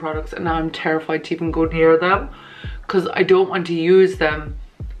Eucerin products, and now I'm terrified to even go near them, because I don't want to use them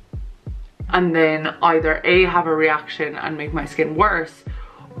and then either A, have a reaction and make my skin worse,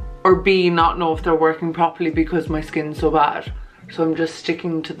 or B, not know if they're working properly because my skin's so bad. So I'm just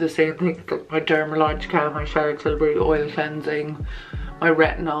sticking to the same things, like my Dermalogica, my Charlotte Tilbury oil cleansing, my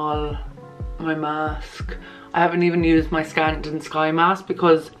retinol, my mask. I haven't even used my Scandin Sky mask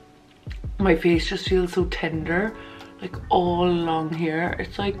because my face just feels so tender, like all along here.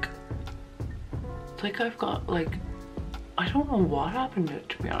 It's like I've got like, I don't know what happened to it,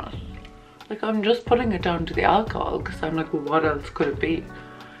 to be honest. Like, I'm just putting it down to the alcohol, because I'm like, well, what else could it be?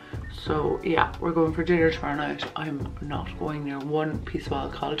 So yeah, we're going for dinner tomorrow night. I'm not going near one piece of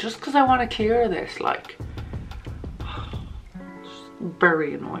alcohol just because I want to clear this, like. It's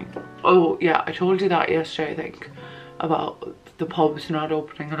very annoying. Oh yeah, I told you that yesterday, I think, about the pubs not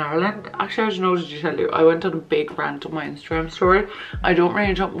opening in Ireland. Actually, I just wanted to tell you, I went on a big rant on my Instagram story. I don't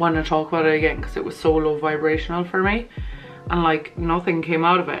really want to talk about it again because it was so low vibrational for me, and like nothing came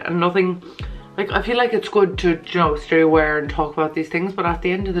out of it, and nothing, like, I feel like it's good to, you know, stay aware and talk about these things, but at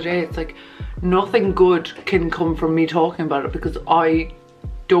the end of the day, it's like nothing good can come from me talking about it, because I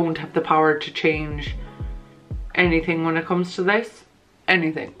don't have the power to change anything when it comes to this.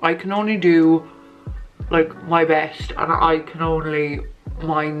 Anything. I can only do like my best, and I can only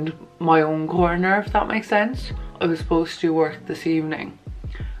mind my own corner, if that makes sense. I was supposed to work this evening,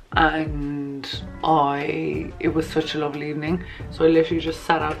 and it was such a lovely evening. So I literally just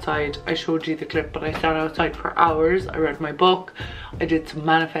sat outside. I showed you the clip, but I sat outside for hours. I read my book, I did some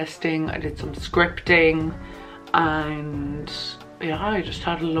manifesting, I did some scripting, and yeah, I just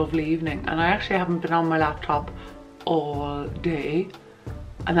had a lovely evening. And I actually haven't been on my laptop all day,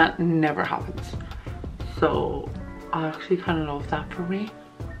 and that never happens. So I actually kind of love that for me.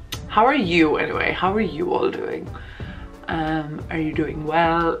 How are you anyway? How are you all doing? Are you doing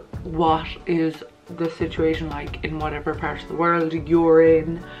well? What is the situation like in whatever part of the world you're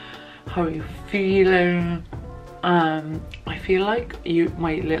in? How are you feeling? I feel like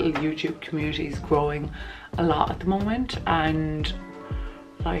my little YouTube community is growing a lot at the moment, and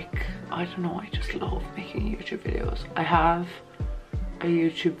like, I don't know, I just love making YouTube videos. I have a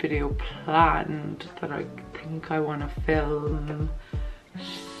YouTube video planned that I think I want to film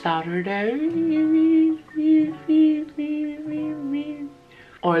Saturday.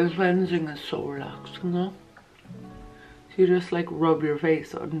 Oil cleansing is so relaxing though. So you just like rub your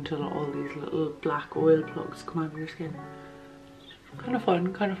face until all these little black oil plugs come out of your skin. It's kind of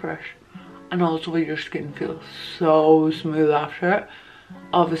fun, kind of fresh. And also your skin feels so smooth after it.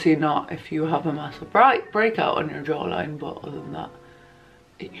 Obviously not if you have a massive breakout on your jawline, but other than that,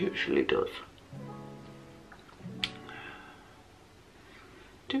 it usually does.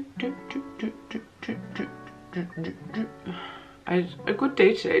 I had a good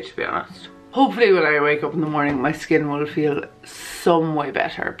day today, to be honest. Hopefully when I wake up in the morning my skin will feel some way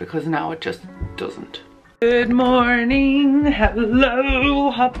better, because now it just doesn't. Good morning,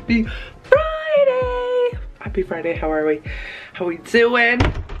 hello, happy Friday. Happy Friday, how are we? How we doing?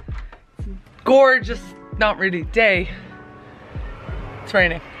 It's gorgeous, not really day. It's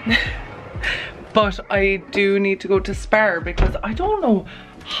raining. But I do need to go to Spar because I don't know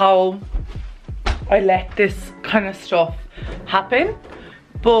how I let this kind of stuff happen,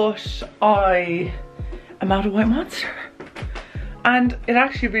 but I am out of White Monster and it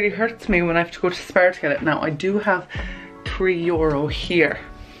actually really hurts me when I have to go to Spar to get it. Now I do have €3 here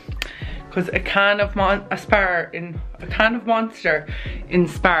because a can of Monster in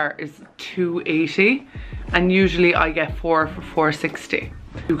Spar is $2.80 and usually I get 4 for $4.60.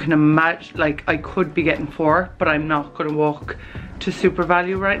 You can imagine, like, I could be getting 4, but I'm not gonna walk to Super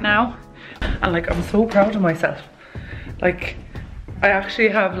Value right now. And like, I'm so proud of myself. Like, I actually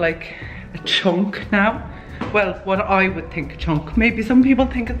have like a chunk now. Well, what I would think a chunk. Maybe some people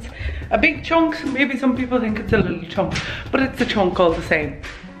think it's a big chunk, maybe some people think it's a little chunk, but it's a chunk all the same.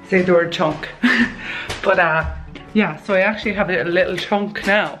 Say the word chunk. But yeah, so I actually have a little chunk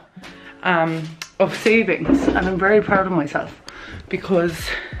now of savings, and I'm very proud of myself because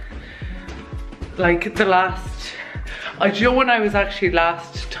like you know, when I was actually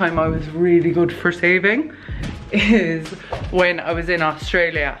last time I was really good for saving is when I was in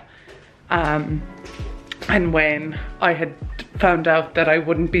Australia, and when I had found out that I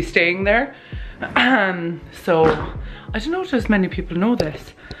wouldn't be staying there. So I don't know if there's many people know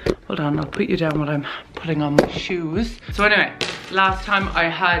this. Hold on, I'll put you down while I'm putting on my shoes. So anyway, last time I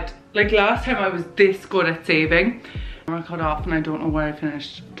was this good at saving. I cut off and I don't know where I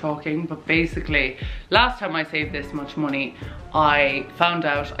finished talking, but basically last time I saved this much money, I found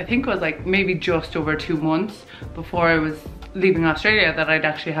out, I think it was like maybe just over 2 months before I was leaving Australia, that I'd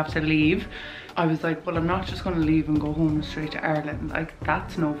actually have to leave. I was like, well, I'm not just gonna leave and go home straight to Ireland, like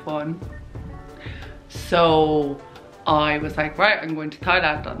that's no fun. So I was like, right, I'm going to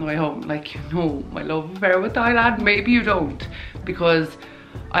Thailand on the way home. Like, you know my love affair with Thailand, maybe you don't, because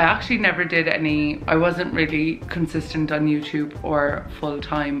I actually never did any, I wasn't really consistent on YouTube or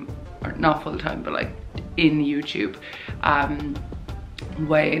full-time, or not full-time, but like in YouTube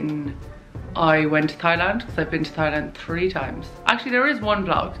when I went to Thailand, because I've been to Thailand 3 times. Actually, there is one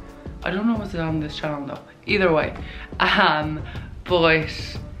vlog. I don't know what's on this channel though. Either way.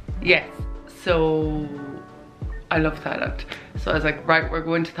 But yes, so I love Thailand. So I was like, right, we're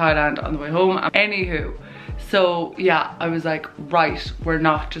going to Thailand on the way home. Anywho, so yeah, I was like, right, we're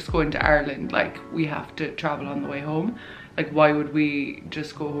not just going to Ireland, like we have to travel on the way home. Like, why would we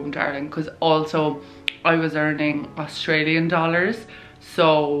just go home to Ireland? Because also I was earning Australian dollars,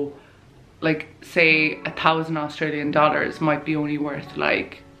 so like say 1,000 Australian dollars might be only worth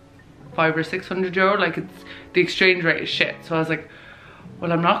like 500 or 600 euro. Like, it's, the exchange rate is shit. So I was like,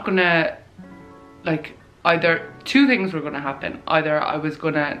 well, I'm not gonna, like, either 2 things were gonna happen. Either I was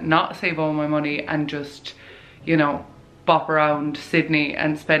gonna not save all my money and just, you know, bop around Sydney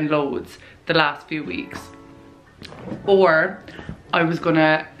and spend loads the last few weeks, or I was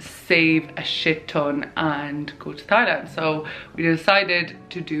gonna save a shit ton and go to Thailand. So we decided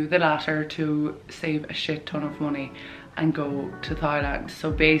to do the latter, to save a shit ton of money and go to Thailand.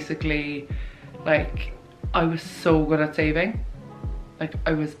 So basically, like, I was so good at saving. Like,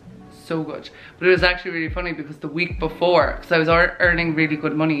 I was so good. But it was actually really funny because the week before, because I was earning really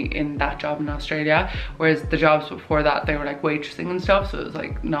good money in that job in Australia, whereas the jobs before that, they were like waitressing and stuff, so it was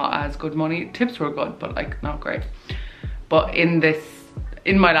like not as good money. Tips were good, but like not great. But in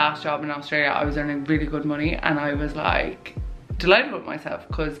my last job in Australia, I was earning really good money, and I was like delighted with myself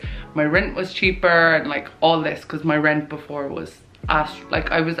because my rent was cheaper and like all this, because my rent before was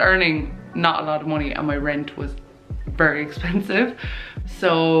like, I was earning not a lot of money and my rent was very expensive.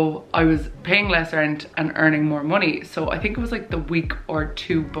 So I was paying less rent and earning more money. So I think it was like the week or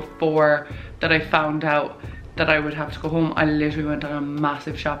two before that I found out that I would have to go home, I literally went on a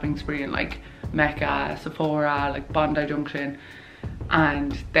massive shopping spree in like Mecca, Sephora, like Bondi Junction.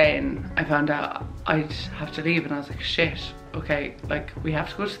 And then I found out I'd have to leave, and I was like, shit, okay, like we have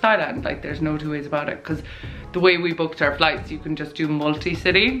to go to Thailand. Like there's no two ways about it, because the way we booked our flights, you can just do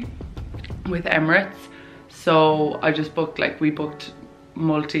multi-city with Emirates. So I just booked, like, we booked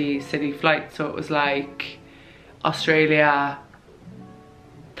multi-city flights. So it was like Australia,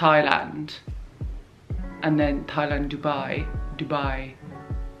 Thailand, and then Thailand, Dubai, Dubai,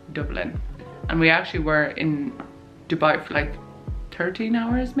 Dublin. And we actually were in Dubai for like 13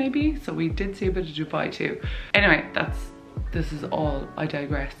 hours maybe. So we did see a bit of Dubai too. Anyway, this is all, I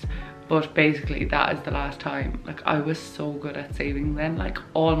digress. But basically that is the last time. Like I was so good at saving then. Like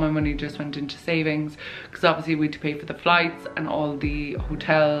all my money just went into savings, because obviously we had to pay for the flights and all the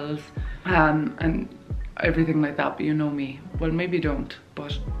hotels and everything like that. But you know me, well maybe you don't,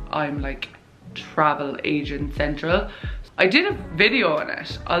 but I'm like travel agent central. I did a video on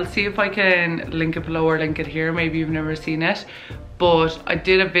it. I'll see if I can link it below or link it here. Maybe you've never seen it. But I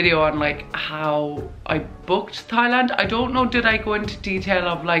did a video on like how I booked Thailand. I don't know, did I go into detail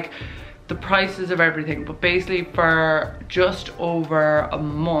of like the prices of everything? But basically for just over a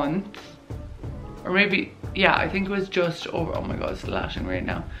month, or maybe, yeah, I think it was just over, oh my god, it's lashing right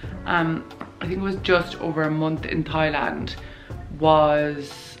now. I think it was just over a month in Thailand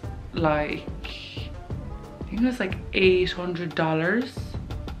was like, I think it was like $800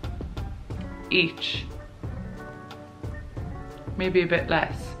 each. Maybe a bit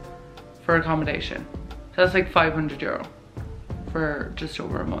less for accommodation. So that's like 500 euro for just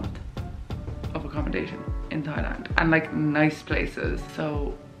over a month of accommodation in Thailand, and like nice places.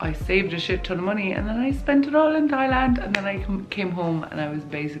 So I saved a shit ton of money, and then I spent it all in Thailand, and then I came home and I was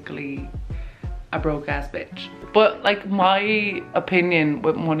basically a broke ass bitch. But like my opinion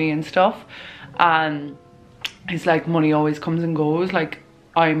with money and stuff, is like money always comes and goes. Like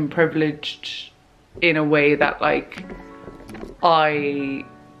I'm privileged in a way that like I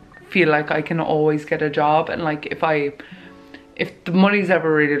feel like I can always get a job, and like if the money's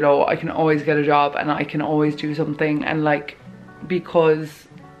ever really low, I can always get a job and I can always do something. And like, because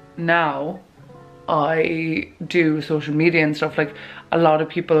now I do social media and stuff, like a lot of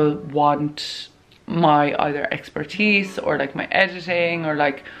people want my either expertise or like my editing or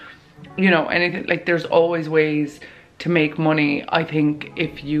like, you know, anything. Like there's always ways to make money. I think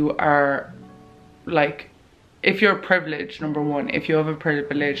if you are like, if you're privileged, number one, if you have a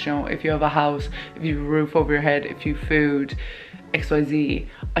privilege, you know, if you have a house, if you have a roof over your head, if you have food, XYZ,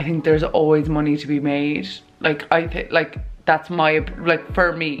 I think there's always money to be made. Like I think, like that's my, like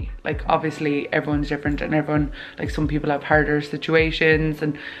for me, like obviously everyone's different, and everyone, like some people have harder situations,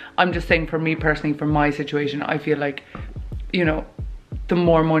 and I'm just saying for me personally, for my situation, I feel like, you know, the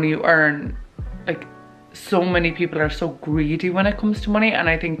more money you earn, like so many people are so greedy when it comes to money, and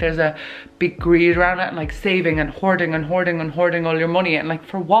I think there's a big greed around it, and like saving and hoarding and hoarding and hoarding all your money, and like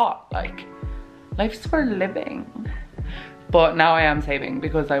for what? Like life's for living. But now I am saving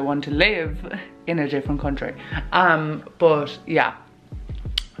because I want to live in a different country. But yeah,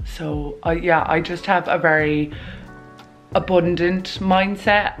 so yeah, I just have a very abundant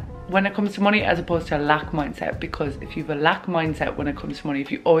mindset when it comes to money, as opposed to a lack mindset. Because if you have a lack mindset when it comes to money, if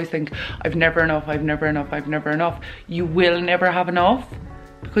you always think I've never enough, I've never enough, I've never enough, you will never have enough,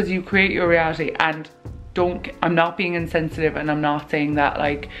 because you create your reality. And I'm not being insensitive, and I'm not saying that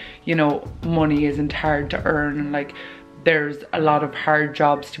like, you know, money isn't hard to earn, and like there's a lot of hard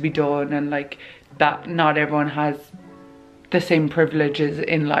jobs to be done, and like that not everyone has the same privileges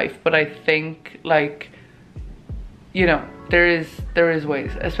in life. But I think like, you know, there is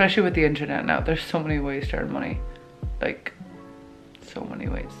ways, especially with the internet now. There's so many ways to earn money, like so many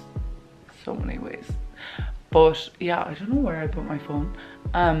ways. But yeah, I don't know where I put my phone.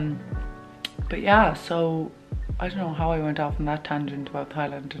 But yeah, so I don't know how I went off on that tangent about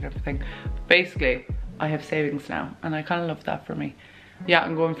Thailand and everything. But basically, I have savings now, and I kind of love that for me. Yeah,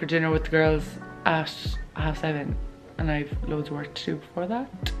 I'm going for dinner with the girls at 7:30, and I've loads of work to do before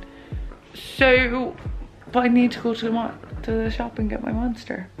that. So, but I need to go to the shop and get my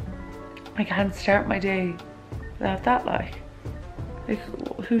monster. I can't start my day without that, like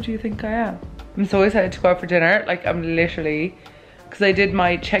who do you think I am? I'm so excited to go out for dinner. Like, I'm literally, because I did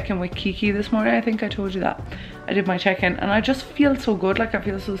my check-in with Kiki this morning. I think I told you that. I did my check-in and I just feel so good. Like, I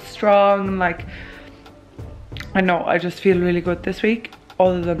feel so strong and like, I know, I just feel really good this week,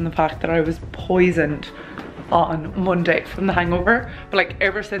 other than the fact that I was poisoned on Monday from the hangover. But like,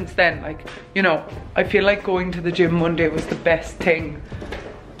 ever since then, like, you know, I feel like going to the gym Monday was the best thing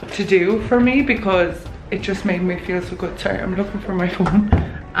to do for me because it just made me feel so good. Sorry, I'm looking for my phone.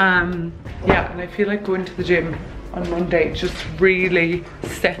 Yeah, and I feel like going to the gym on Monday just really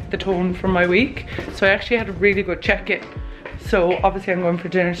set the tone for my week. So I actually had a really good check-in. So obviously I'm going for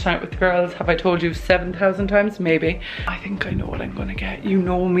dinner tonight with the girls. Have I told you 7,000 times? Maybe. I think I know what I'm gonna get. You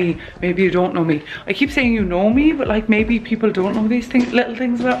know me, maybe you don't know me. I keep saying you know me, but like maybe people don't know these things, little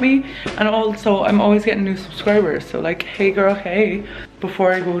things about me. And also I'm always getting new subscribers. So like, hey girl, hey.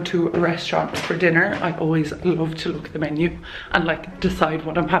 Before I go to a restaurant for dinner, I always love to look at the menu and like decide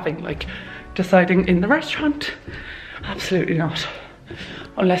what I'm having. Like deciding in the restaurant, absolutely not.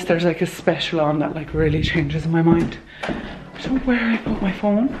 Unless there's like a special on that like really changes my mind. I don't know where I put my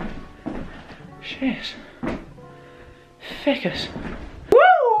phone. Shit. Feck it.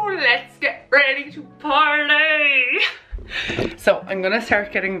 Woo! Let's get ready to party! So I'm gonna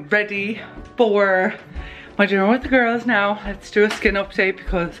start getting ready for my dinner with the girls now. Let's do a skin update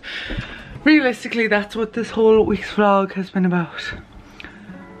because realistically that's what this whole week's vlog has been about.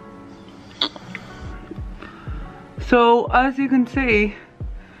 So as you can see,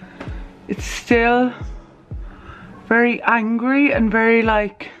 it's still very angry and very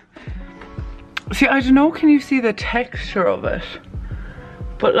like, see, I don't know, can you see the texture of it?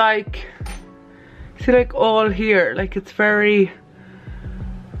 But like, see like all here, like it's very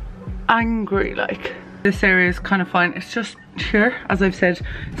angry. Like this area is kind of fine. It's just here, as I've said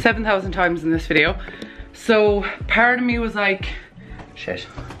 7,000 times in this video. So part of me was like, shit.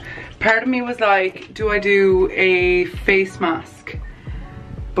 Part of me was like, do I do a face mask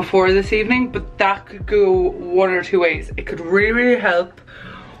before this evening? But that could go one or two ways. It could really help,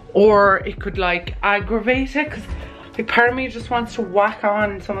 or it could like aggravate it, because like part of me just wants to whack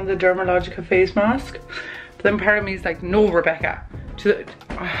on some of the Dermalogica face mask, but then part of me is like, no Rebecca,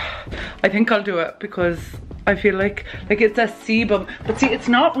 I think I'll do it because I feel like it's a sebum, but see, it's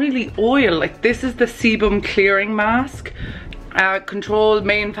not really oil. Like this is the sebum clearing mask. Control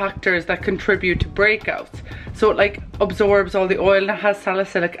main factors that contribute to breakouts. So it like absorbs all the oil and it has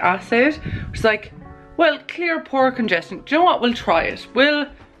salicylic acid, which is like, well, clear pore congestion. Do you know what? We'll try it. We'll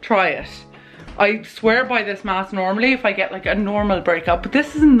try it. I swear by this mask normally if I get like a normal breakout, but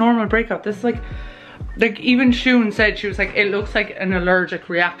this isn't a normal breakout. This is like even Shun said, she was like, it looks like an allergic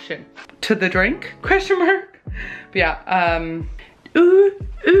reaction to the drink, question mark. But yeah, ooh,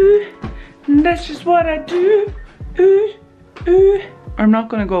 ooh, that's just what I do, ooh. I'm not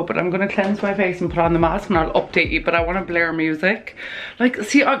gonna go, but I'm gonna cleanse my face and put on the mask and I'll update you. But I want to blare music. Like,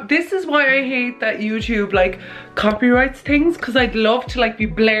 see, this is why I hate that YouTube like copyrights things, because I'd love to like be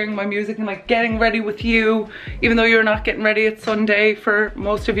blaring my music and like getting ready with you, even though you're not getting ready. It's Sunday for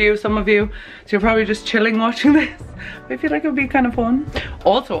most of you, some of you, so you're probably just chilling watching this. I feel like it would be kind of fun.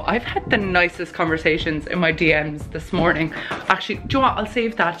 Also, I've had the nicest conversations in my DMs this morning. Actually, do you know what? I'll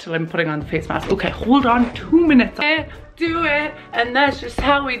save that till I'm putting on the face mask. Okay, hold on 2 minutes. Do it, and that's just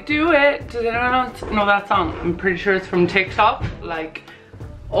how we do it. Does anyone know that song? I'm pretty sure it's from TikTok. Like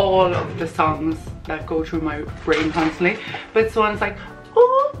all of the songs that go through my brain constantly, but it's the one's like,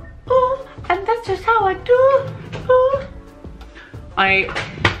 ooh, ooh, and that's just how I do, ooh. I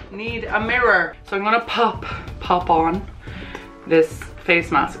need a mirror, so I'm gonna pop on this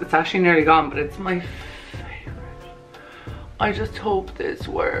face mask. It's actually nearly gone, but it's my favorite. I just hope this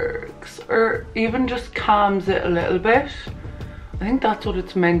works, or even just calms it a little bit. I think that's what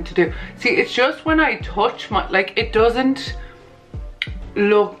it's meant to do. See, it's just when I touch my, like, it doesn't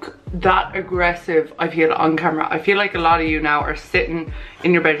look that aggressive, I feel, on camera. I feel like a lot of you now are sitting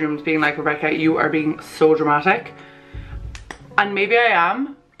in your bedrooms being like, Rebecca, you are being so dramatic. And maybe I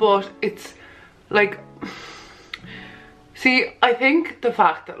am, but it's like, see, I think the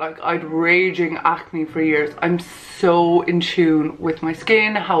fact that like I'd raging acne for years, I'm so in tune with my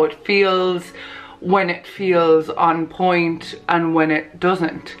skin, how it feels, when it feels on point and when it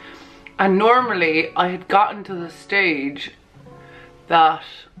doesn't. And normally I had gotten to the stage that,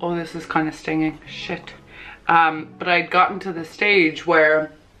 oh, this is kind of stinging, shit. But I'd gotten to the stage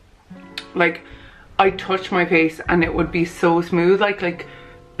where like I'd touch my face and it would be so smooth, like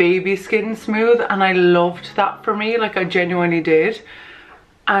baby skin smooth, and I loved that for me, like I genuinely did.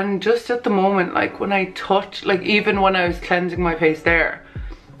 And just at the moment, like when I touch, like even when I was cleansing my face there,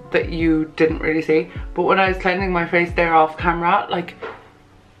 that you didn't really see, but when I was cleansing my face there off camera, like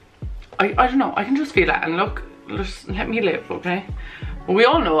I don't know, I can just feel it. And look, just let me live, okay? Well, we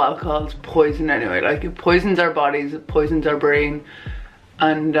all know alcohol's poison anyway, like it poisons our bodies, it poisons our brain,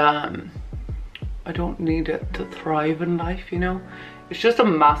 and I don't need it to thrive in life, you know? It's just a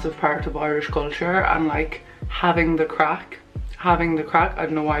massive part of Irish culture, and like having the crack, I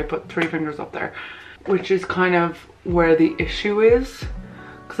don't know why I put 3 fingers up there, which is kind of where the issue is.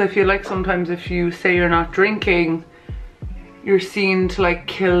 Because I feel like sometimes if you say you're not drinking, you're seen to like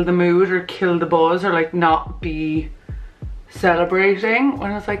kill the mood or kill the buzz or like not be celebrating,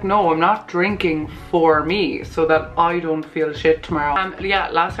 when it's like, no, I'm not drinking for me so that I don't feel shit tomorrow. Yeah,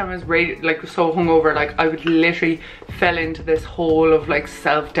 last time I was like so hungover, like I would literally fell into this hole of like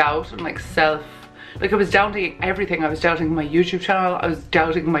self-doubt and like I was doubting everything. I was doubting my YouTube channel, I was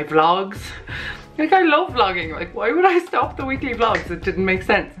doubting my vlogs. Like I love vlogging, like why would I stop the weekly vlogs? It didn't make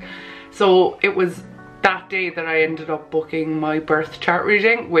sense. So it was that day that I ended up booking my birth chart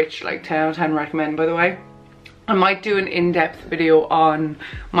reading, which like 10 out of 10 recommend, by the way. I might do an in-depth video on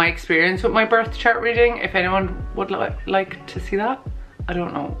my experience with my birth chart reading if anyone would like to see that. I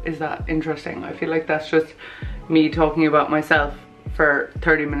don't know, is that interesting? I feel like that's just me talking about myself for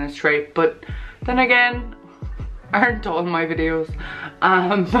 30 minutes straight, but then again, aren't all my videos.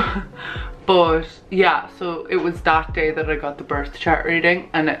 But yeah, so it was that day that I got the birth chart reading,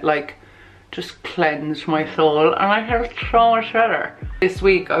 and it like just cleansed my soul, and I felt so much better. This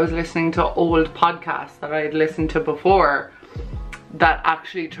week I was listening to old podcasts that I had listened to before that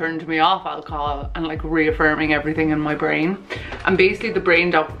actually turned me off alcohol and like reaffirming everything in my brain. And basically the brain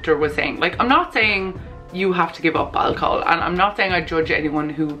doctor was saying, like, I'm not saying you have to give up alcohol, and I'm not saying I judge anyone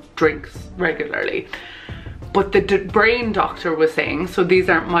who drinks regularly, but the brain doctor was saying, so these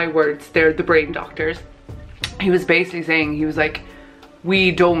aren't my words, they're the brain doctors. He was basically saying, he was like,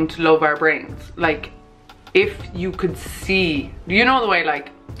 we don't love our brains. Like, if you could see, you know the way like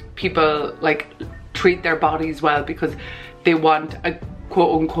people like treat their bodies well because they want a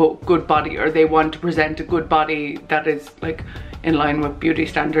quote unquote good body, or they want to present a good body that is like in line with beauty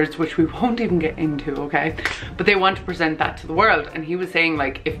standards, which we won't even get into, okay? But they want to present that to the world. And he was saying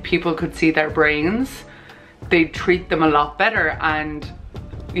like, if people could see their brains, they'd treat them a lot better. And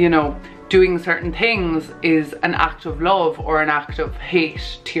you know, doing certain things is an act of love or an act of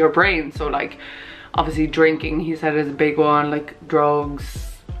hate to your brain. So like obviously drinking, he said, is a big one, like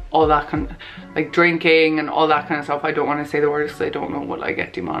drugs, all that kind of, like drinking and all that kind of stuff. I don't want to say the words because I don't know, will I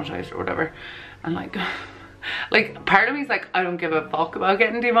get demonetized or whatever. And like part of me is like, I don't give a fuck about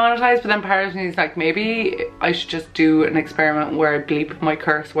getting demonetized, but then part of me is like, maybe I should just do an experiment where I bleep my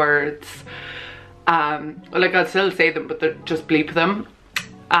curse words. Like I'll still say them, but just bleep them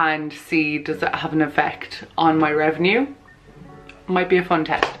and see, does it have an effect on my revenue? Might be a fun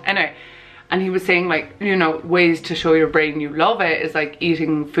test. Anyway, and he was saying like, you know, ways to show your brain you love it is like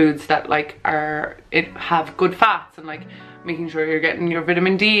eating foods that like have good fats, and like making sure you're getting your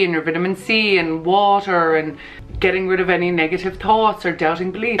vitamin D and your vitamin C and water, and getting rid of any negative thoughts or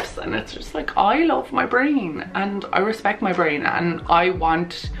doubting beliefs. And it's just like, I love my brain and I respect my brain, and I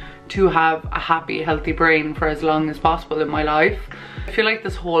want to have a happy, healthy brain for as long as possible in my life. I feel like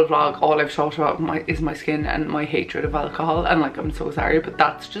this whole vlog, all I've talked about is my skin and my hatred of alcohol, and like, I'm so sorry, but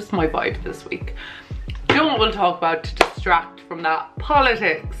that's just my vibe this week. You know what we'll talk about to distract from that?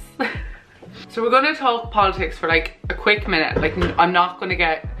 Politics. So we're gonna talk politics for like a quick minute. Like, I'm not gonna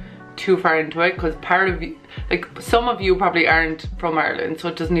get too far into it because part of you, like some of you probably aren't from Ireland, so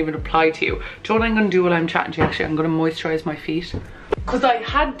it doesn't even apply to you. Do you know what I'm gonna do while I'm chatting to you? Actually, I'm gonna moisturize my feet. Because I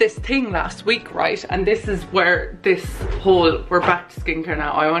had this thing last week, right? And this is where this whole, we're back to skincare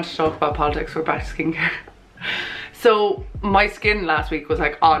now. I want to talk about politics, we're back to skincare. So my skin last week was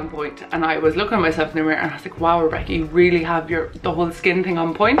like on point, and I was looking at myself in the mirror and I was like, wow, Rebecca, you really have the whole skin thing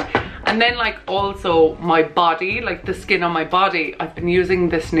on point. And then like also my body, like the skin on my body, I've been using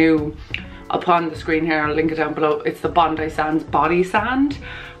this new, up on the screen here, I'll link it down below. It's the Bondi Sands Body Sand,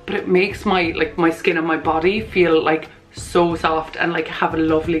 but it makes my skin on my body feel like so soft and like have a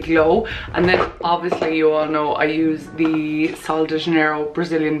lovely glow. And then obviously you all know I use the Sol de Janeiro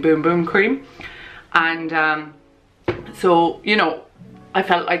Brazilian Boom Boom cream, and so you know, I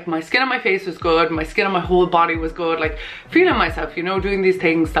felt like my skin on my face was good, my skin on my whole body was good, like feeling myself, you know, doing these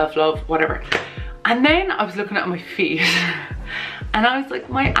things, self-love, whatever. And then I was looking at my feet and I was like,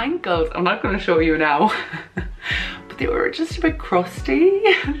 my ankles, I'm not going to show you now, but they were just a bit crusty,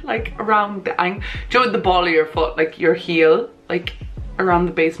 like around the ankle. Do you know the ball of your foot, like your heel, like around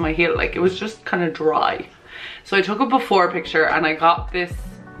the base of my heel. Like it was just kind of dry. So I took a before picture and I got this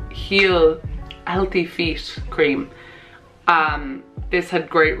heel healthy feet cream. This had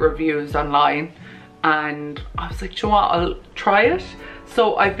great reviews online and I was like, do you know what, I'll try it.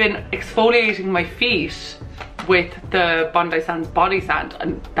 So I've been exfoliating my feet with the Bondi Sands body sand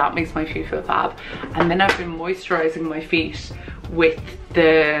and that makes my feet feel fab. And then I've been moisturizing my feet with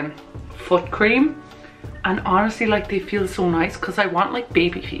the foot cream and honestly like they feel so nice because I want like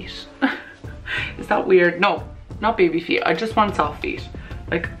baby feet. Is that weird? No, not baby feet. I just want soft feet.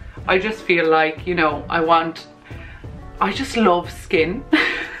 Like I just feel like, you know, I just love skin.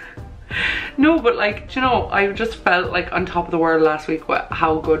 No, but like, you know, I just felt like on top of the world last week with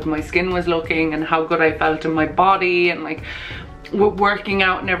how good my skin was looking and how good I felt in my body, and like with working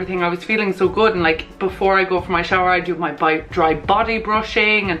out and everything, I was feeling so good. And like before I go for my shower, I do my dry body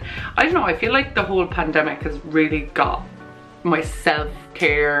brushing, and I don't know, I feel like the whole pandemic has really got my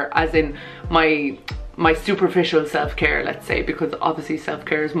self-care, as in my superficial self-care, let's say, because obviously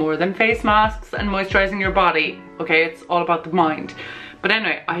self-care is more than face masks and moisturizing your body, okay? It's all about the mind. But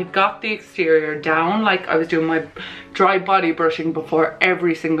anyway, I got the exterior down, like I was doing my dry body brushing before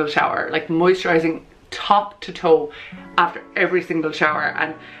every single shower, like moisturizing top to toe after every single shower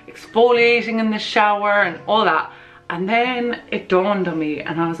and exfoliating in the shower and all that. And then it dawned on me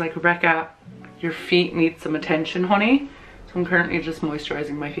and I was like, Rebecca, your feet need some attention, honey. So I'm currently just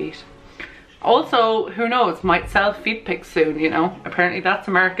moisturizing my feet. Also, who knows, might sell feet pics soon, you know? Apparently that's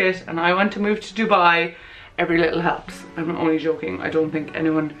a market and I want to move to Dubai. Every little helps. I'm only joking. I don't think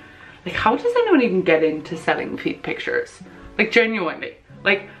anyone, like, how does anyone even get into selling feet pictures? Like, genuinely.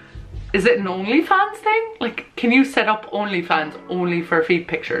 Like, is it an OnlyFans thing? Like, can you set up OnlyFans only for feet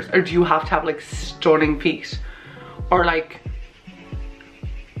pictures? Or do you have to have like stunning feet? Or like,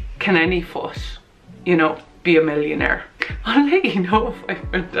 can any foot, you know, be a millionaire? I'll let you know if I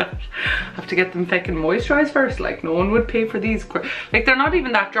find out. I have to get them fucking moisturized first. Like no one would pay for these. Like they're not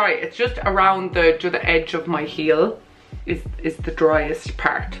even that dry. It's just around the edge of my heel is the driest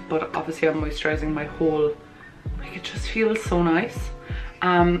part. But obviously I'm moisturizing my whole, like it just feels so nice.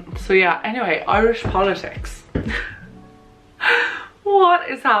 So yeah, anyway, Irish politics. What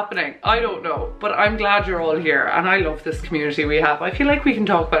is happening? I don't know, but I'm glad you're all here and I love this community we have. I feel like we can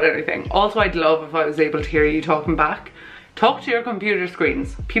talk about anything. Also, I'd love if I was able to hear you talking back. Talk to your computer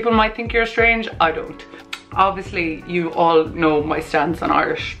screens. People might think you're strange, I don't. Obviously, you all know my stance on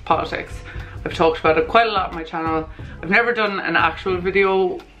Irish politics. I've talked about it quite a lot on my channel. I've never done an actual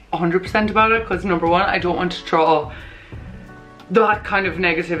video 100% about it because number one, I don't want to draw that kind of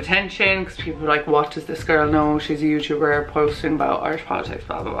negative attention because people are like, what does this girl know? She's a YouTuber posting about Irish politics,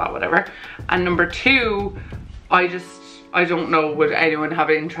 blah, blah, blah, whatever. And number two, I don't know, would anyone have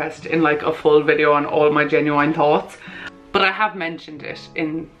interest in like a full video on all my genuine thoughts? But I have mentioned it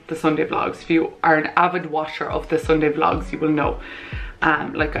in the Sunday vlogs. If you are an avid watcher of the Sunday vlogs, you will know.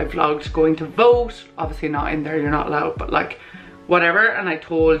 Like I vlogged going to vote, obviously not in there, you're not allowed, but like whatever. And I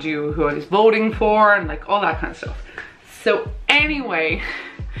told you who I was voting for and like all that kind of stuff. So anyway,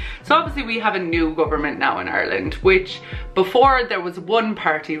 so obviously we have a new government now in Ireland, which before there was one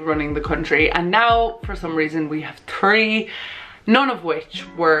party running the country and now for some reason we have three, none of which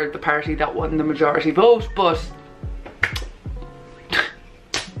were the party that won the majority vote, but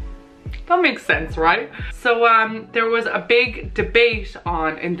that makes sense, right? So there was a big debate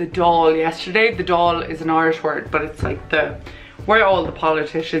in the Dáil yesterday. The Dáil is an Irish word, but it's like where all the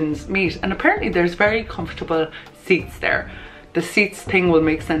politicians meet, and apparently there's very comfortable seats there. The seats thing will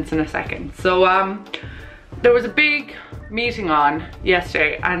make sense in a second. So there was a big meeting on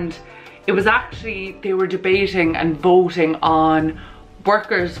yesterday and it was actually, they were debating and voting on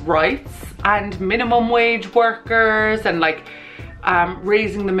workers' rights and minimum wage workers and like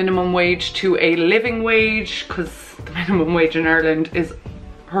raising the minimum wage to a living wage, because the minimum wage in Ireland is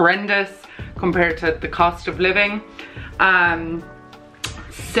horrendous compared to the cost of living.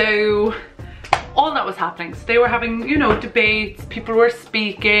 So all that was happening. So they were having, you know, debates, people were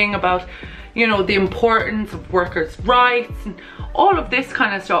speaking about, you know, the importance of workers' rights and all of this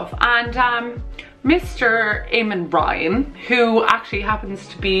kind of stuff. And Mr. Eamon Ryan, who actually happens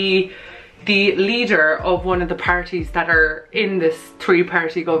to be the leader of one of the parties that are in this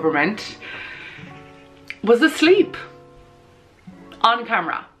three-party government, was asleep on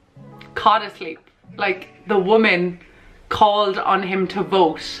camera, caught asleep. Like the woman called on him to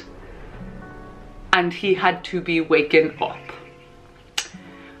vote and he had to be waken up.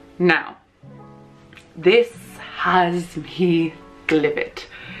 Now, this has me livid.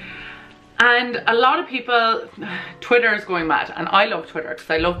 And a lot of people, Twitter is going mad, and I love Twitter because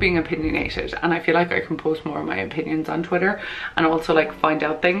I love being opinionated, and I feel like I can post more of my opinions on Twitter and also like find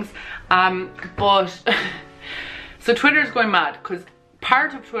out things. So Twitter is going mad because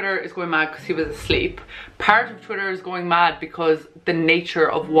part of Twitter is going mad because he was asleep. Part of Twitter is going mad because the nature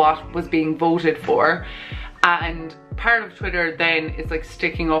of what was being voted for. And part of Twitter then is like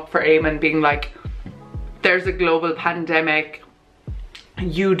sticking up for Eamon, being like, there's a global pandemic,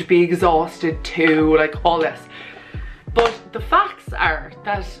 you'd be exhausted too, like all this. But the facts are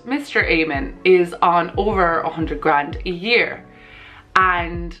that Mr. Eamon is on over 100 grand a year.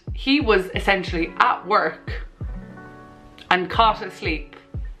 And he was essentially at work and caught asleep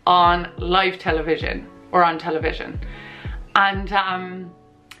on live television or on television. And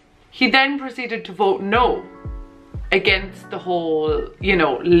he then proceeded to vote no against the whole, you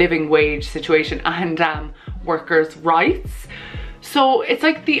know, living wage situation and workers' rights. So it's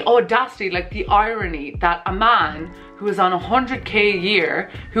like the audacity, like the irony that a man who is on 100k a year,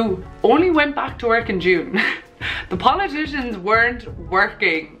 who only went back to work in June, the politicians weren't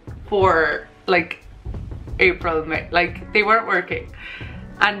working for like April, May, like they weren't working,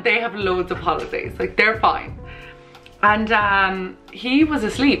 and they have loads of holidays, like they're fine. And he was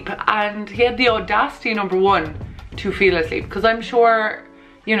asleep, and he had the audacity, number one, to feel asleep, because I'm sure,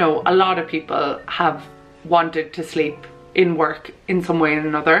 you know, a lot of people have wanted to sleep in work in some way or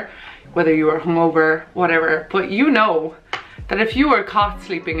another, whether you were hungover, whatever, but you know that if you were caught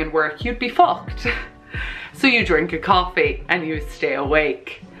sleeping in work, you'd be fucked. So you drink a coffee and you stay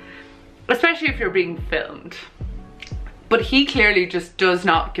awake, especially if you're being filmed. But he clearly just does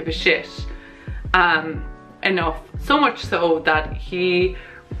not give a shit enough, so much so that he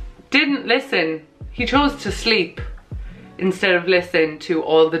didn't listen. He chose to sleep instead of listen to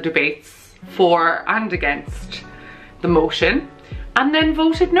all the debates for and against the motion, and then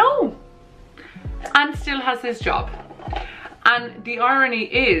voted no, and still has his job. And the irony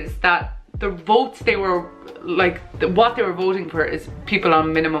is that the votes they were like, what they were voting for is people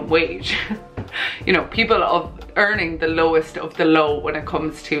on minimum wage. You know, people of earning the lowest of the low when it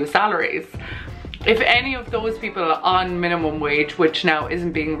comes to salaries. If any of those people on minimum wage, which now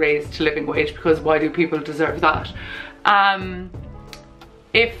isn't being raised to living wage, because why do people deserve that?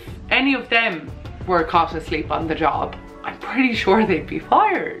 If any of them were caught asleep on the job, I'm pretty sure they'd be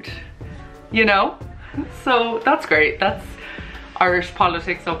fired, you know? So that's great. That's Irish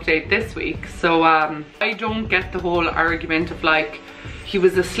politics update this week. So I don't get the whole argument of like, he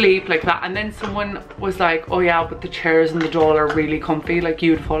was asleep like that, and then someone was like, oh yeah, but the chairs in the Dáil are really comfy, like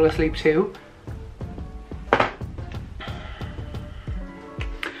you'd fall asleep too.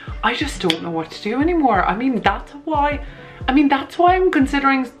 I just don't know what to do anymore. I mean, that's why I'm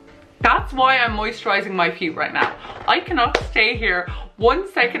considering, that's why I'm moisturizing my feet right now. I cannot stay here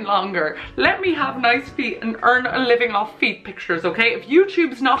 1 second longer. Let me have nice feet and earn a living off feet pictures, okay? If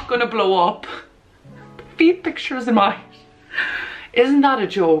YouTube's not gonna blow up, feet pictures in mine. Isn't that a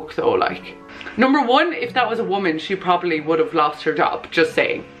joke though? Like, number one, if that was a woman, she probably would have lost her job, just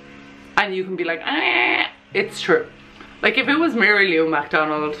saying. And you can be like, it's true. Like if it was Mary Lou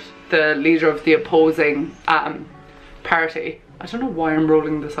MacDonald, the leader of the opposing party, I don't know why I'm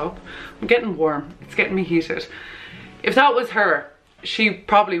rolling this up. I'm getting warm, it's getting me heated. If that was her, she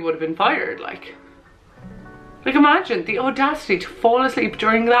probably would have been fired. Like imagine the audacity to fall asleep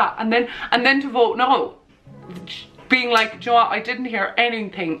during that and then to vote no. Being like, do you know what, I didn't hear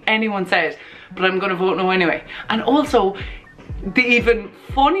anything anyone said, but I'm gonna vote no anyway. And also, the even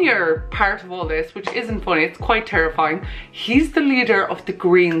funnier part of all this, which isn't funny, it's quite terrifying, he's the leader of the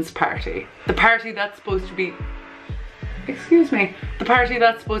Greens party. The party that's supposed to be, excuse me, the party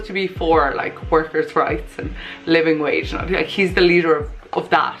that's supposed to be for like workers' rights and living wage. Like he's the leader of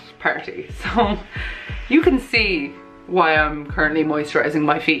that party. So you can see why I'm currently moisturizing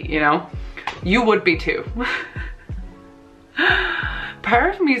my feet, you know? You would be too.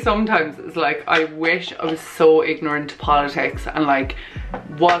 Part of me sometimes is like, I wish I was so ignorant to politics and like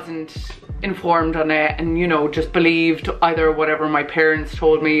wasn't informed on it, and you know, just believed either whatever my parents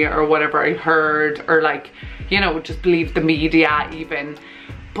told me or whatever I heard, or like, you know, just believed the media even.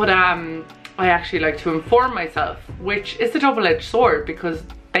 But I actually like to inform myself, which is a double-edged sword, because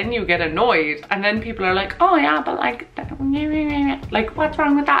then you get annoyed and then people are like, oh yeah, but like what's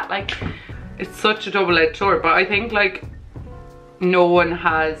wrong with that? Like, it's such a double-edged sword. But I think like no one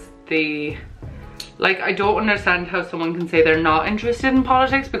has the, like, I don't understand how someone can say they're not interested in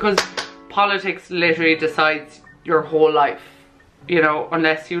politics, because politics literally decides your whole life, you know,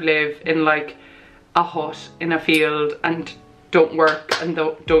 unless you live in like a hut in a field and don't work and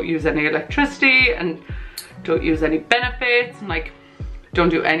don't use any electricity and don't use any benefits and like don't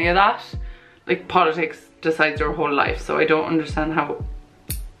do any of that. like politics decides your whole life, so I don't understand how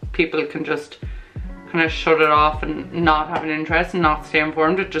people can just kind of shut it off and not have an interest and not stay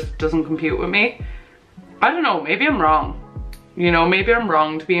informed. It just doesn't compute with me. I don't know, maybe I'm wrong. You know, maybe I'm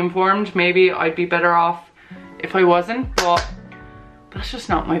wrong to be informed. Maybe I'd be better off if I wasn't, but that's just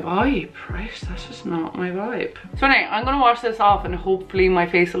not my vibe, right? That's just not my vibe. So anyway, I'm gonna wash this off and hopefully my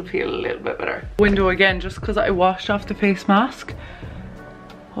face will feel a little bit better. Window again, just because I washed off the face mask.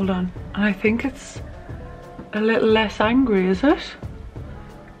 Hold on, and I think it's a little less angry, is it?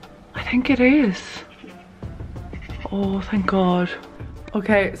 I think it is. Oh, thank God.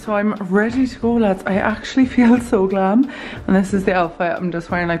 Okay, so I'm ready to go, lads. I actually feel so glam. And this is the outfit. I'm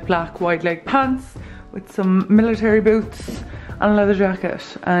just wearing like black wide leg pants with some military boots and a leather jacket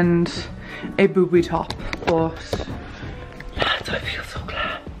and a booby top. But lads, I feel so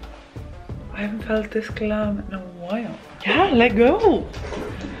glam. I haven't felt this glam in a while. Yeah, let go.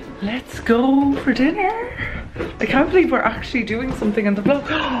 Let's go for dinner. I can't believe we're actually doing something in the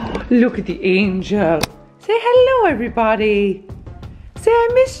vlog. Look at the angel. Say hello, everybody. Say I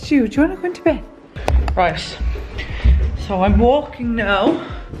missed you. Do you want to go into bed? Right. So I'm walking now.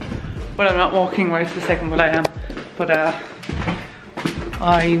 Well, I'm not walking right this second, well I am. But I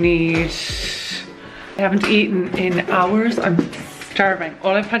haven't eaten in hours. I'm starving.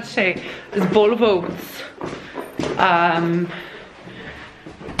 All I've had today is a bowl of oats.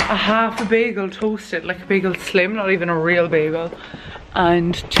 A half a bagel toasted, like a bagel slim, not even a real bagel.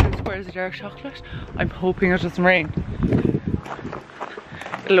 And 2 squares of dark chocolate. I'm hoping it doesn't rain.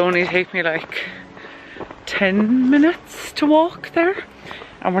 It'll only take me like 10 minutes to walk there.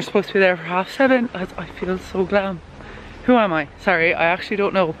 And we're supposed to be there for 7:30. I feel so glam. Who am I? Sorry, I actually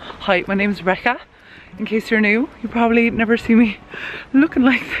don't know. Hi, my name's Rebecca. In case you're new, you probably never see me looking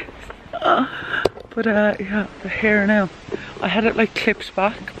like this. But yeah, the hair now. I had it like clipped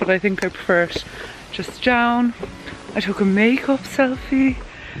back, but I think I prefer it just down. I took a makeup selfie.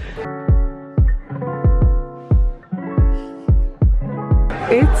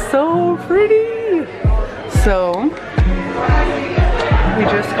 It's so pretty. So we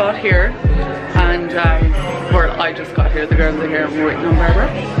just got here, and well, I just got here. The girls are here. We're waiting on Barbara.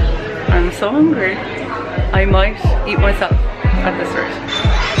 I'm so hungry. I might eat myself at this rate.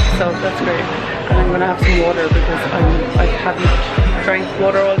 So that's great. And I'm gonna have some water because I haven't drank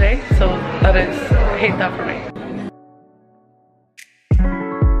water all day. So that is, I hate that for me.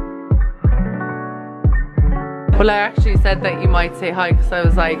 Well, I actually said that you might say hi because I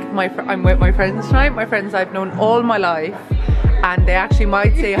was like, I'm with my friends tonight, my friends I've known all my life, and they actually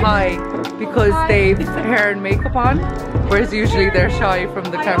might say hi because they've hair and makeup on, whereas usually they're shy from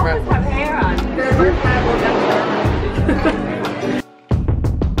the camera. Always have hair on.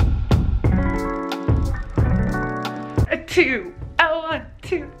 A 2, a 1,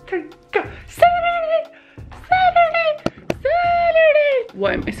 2, 3, go! Saturday, Saturday, Saturday.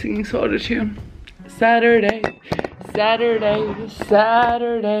 Why am I singing so out of tune? Saturday, Saturday,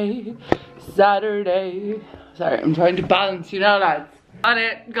 Saturday, Saturday. Sorry, I'm trying to balance, you know, lads. Got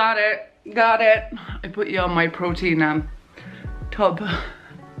it, got it, got it. I put you on my protein tub.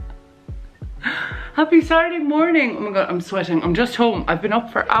 Happy Saturday morning. Oh my God, I'm sweating. I'm just home. I've been up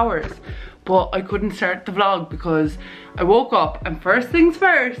for hours, but I couldn't start the vlog because I woke up and first things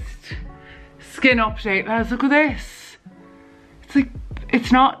first, skin update. Lads, look at this. It's like,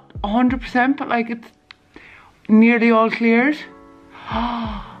 it's not 100%, but like it's nearly all cleared.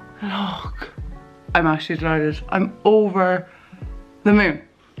 Oh, look. I'm actually delighted. I'm over the moon.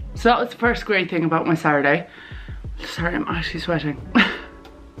 So that was the first great thing about my Saturday. Sorry, I'm actually sweating.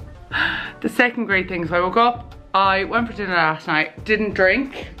 The second great thing, so I woke up, I went for dinner last night, didn't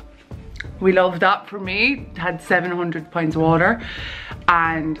drink. We loved that for me. Had 700 pints of water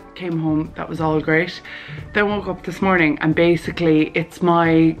and came home. That was all great. Then woke up this morning and basically it's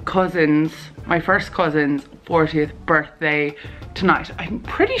my cousin's, my first cousin's 40th birthday tonight. I'm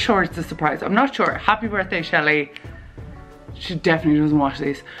pretty sure it's a surprise. I'm not sure. Happy birthday, Shelley. She definitely doesn't watch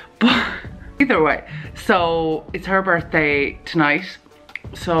these. But either way, so it's her birthday tonight.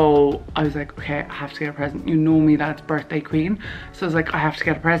 So I was like, okay, I have to get a present. You know me, that's birthday queen. So I was like, I have to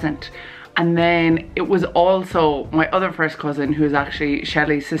get a present. And then it was also my other first cousin, who is actually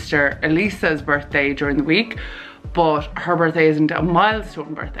Shelley's sister Elisa's birthday during the week, but her birthday isn't a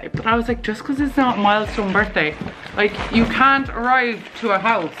milestone birthday. But I was like, just because it's not a milestone birthday, like you can't arrive to a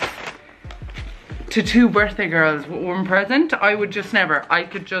house to 2 birthday girls with 1 present. I would just never. I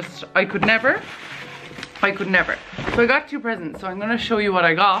could never. So I got 2 presents, so I'm gonna show you what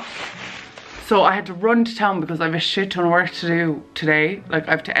I got. So I had to run to town because I have a shit ton of work to do today. Like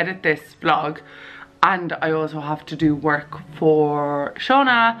I have to edit this vlog and I also have to do work for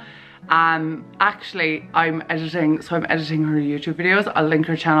Shauna Actually, I'm editing her YouTube videos. I'll link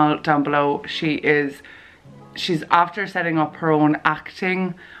her channel down below. She's after setting up her own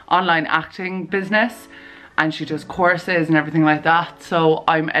online acting business, and she does courses and everything like that. So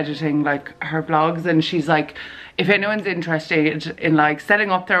I'm editing like her vlogs, and she's like, if anyone's interested in like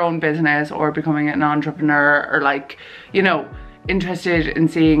setting up their own business or becoming an entrepreneur, or like, you know, interested in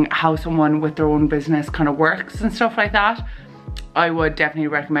seeing how someone with their own business kind of works and stuff like that, I would definitely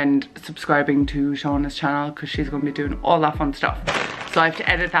recommend subscribing to Shauna's channel, because she's going to be doing all that fun stuff. So I have to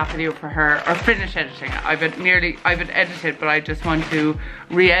edit that video for her, or finish editing it. I've edited, but I just want to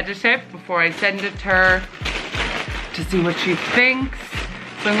re-edit it before I send it to her to see what she thinks.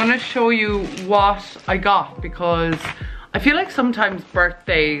 So I'm going to show you what I got, because I feel like sometimes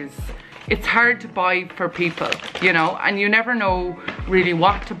birthdays, it's hard to buy for people, you know, and you never know really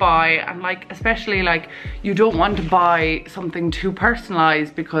what to buy. And like, especially like, you don't want to buy something too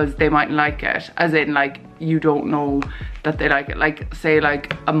personalized because they mightn't like it, as in like, you don't know that they like it. Like say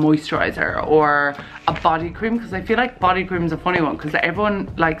like a moisturizer or a body cream, because I feel like body cream is a funny one because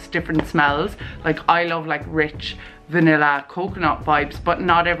everyone likes different smells. Like I love like rich vanilla coconut vibes, but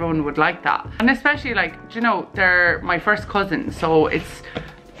not everyone would like that. And especially like, you know, they're my first cousins, so it's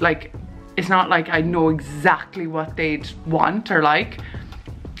like, it's not like I know exactly what they'd want or like,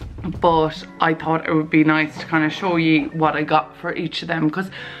 but I thought it would be nice to kind of show you what I got for each of them, because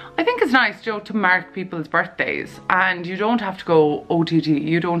I think it's nice, Joe, to mark people's birthdays, and you don't have to go OTT,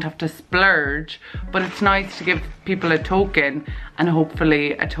 you don't have to splurge, but it's nice to give people a token, and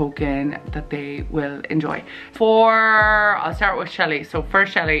hopefully a token that they will enjoy. I'll start with Shelley. So for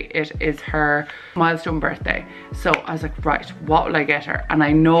Shelley, it is her milestone birthday. So I was like, right, what will I get her? And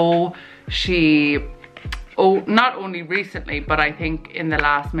I know she, not only recently, but I think in the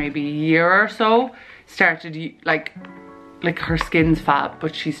last maybe year or so, started like her skin's fab,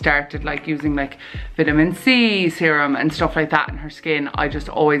 but she started like using like vitamin C serum and stuff like that in her skin. I just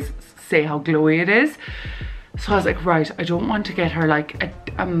always say how glowy it is. So I was like, right, I don't want to get her like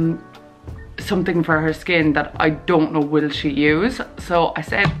something for her skin that I don't know will she use. So I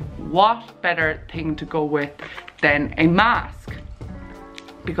said, what better thing to go with than a mask?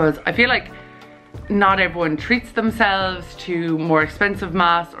 Because I feel like not everyone treats themselves to more expensive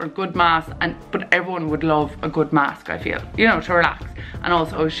masks or good masks, but everyone would love a good mask, I feel, you know, to relax. And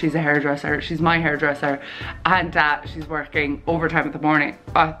also she's a hairdresser, she's my hairdresser, and she's working overtime at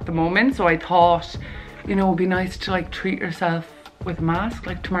the moment, so I thought, you know, it would be nice to like treat yourself with a mask.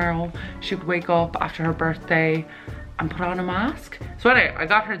 Like tomorrow she could wake up after her birthday and put on a mask. So anyway, I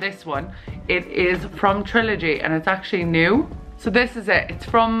got her this one. It is from Trilogy and it's actually new. So this is it. It's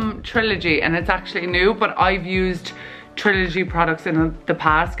from Trilogy and it's actually new, but I've used Trilogy products in the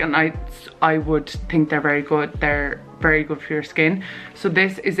past and I would think they're very good. They're very good for your skin. So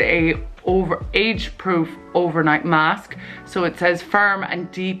this is a age-proof overnight mask. So it says firm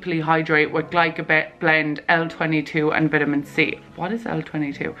and deeply hydrate with glycoblend, L22 and vitamin C. What is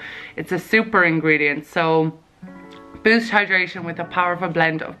L22? It's a super ingredient. So boost hydration with a powerful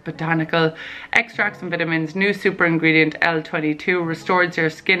blend of botanical extracts and vitamins. New super ingredient L22 restores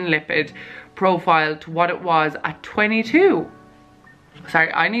your skin lipid profile to what it was at 22.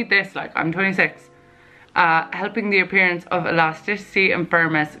 Sorry, I need this, like I'm 26. Helping the appearance of elasticity and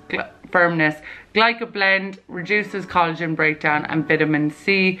firmness. Glycoblend reduces collagen breakdown and vitamin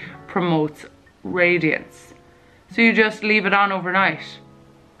C promotes radiance. So you just leave it on overnight.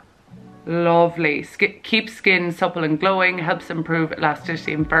 Lovely. Keeps skin supple and glowing, helps improve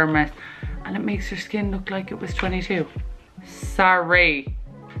elasticity and firmness, and it makes your skin look like it was 22. Sorry.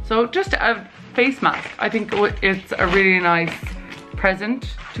 So just a face mask. I think it's a really nice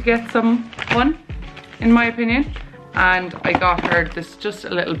present to get someone, in my opinion. And I got her this, just a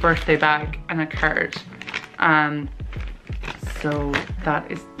little birthday bag and a card. So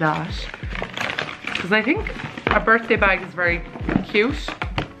that is that. Because I think a birthday bag is very cute.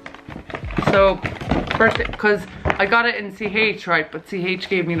 So birthday, because I got it in CH, right? But CH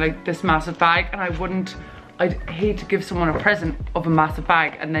gave me like this massive bag, and I'd hate to give someone a present of a massive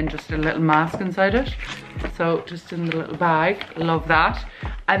bag and then just a little mask inside it. So just in the little bag, love that.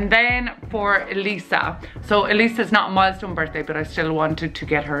 And then for Elisa, so Elisa's not a milestone birthday, but I still wanted to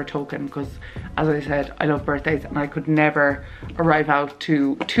get her a token because, as I said, I love birthdays and I could never arrive out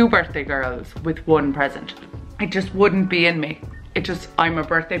to 2 birthday girls with 1 present. It just wouldn't be in me. I'm a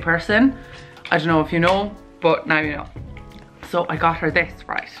birthday person. I don't know if you know, but now you know. So I got her this,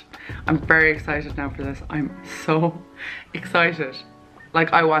 right? I'm very excited now for this. I'm so excited.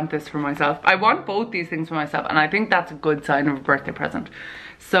 Like, I want this for myself. I want both these things for myself, and I think that's a good sign of a birthday present.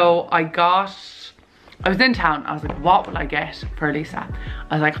 So I got I was in town. I was like, what will I get for Elisa?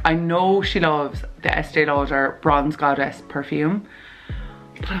 I was like, I know she loves the Estee Lauder Bronze Goddess perfume,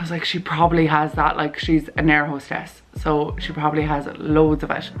 but I was like, she probably has that, like she's an air hostess, so she probably has loads of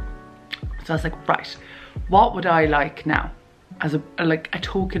it. So I was like, right, what would I like now as like a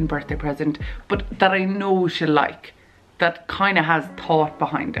token birthday present, but that I know she'll like, that kind of has thought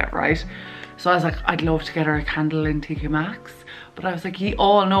behind it, right? So I was like, I'd love to get her a candle in TK Maxx. But I was like, you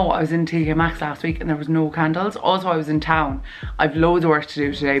all know I was in TK Maxx last week and there was no candles. Also, I was in town. I've loads of work to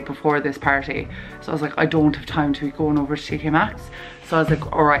do today before this party. So I was like, I don't have time to be going over to TK Maxx. So I was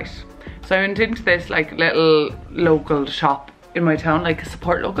like, all right. So I went into this like little local shop in my town, like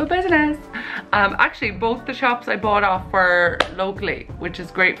support local business. Actually, both the shops I bought off were locally, which is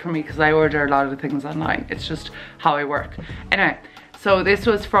great for me because I order a lot of things online. It's just how I work. Anyway. So this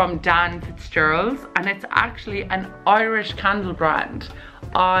was from Dan Fitzgerald's, and it's actually an Irish candle brand.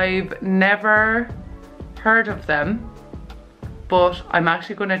 I've never heard of them, but I'm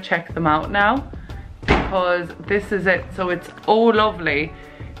actually going to check them out now because this is it. So it's Oh Lovely,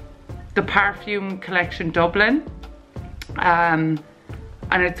 the Perfume Collection Dublin, and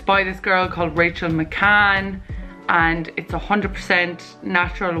it's by this girl called Rachel McCann, and it's 100%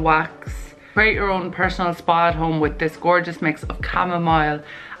 natural wax. Create your own personal spa at home with this gorgeous mix of chamomile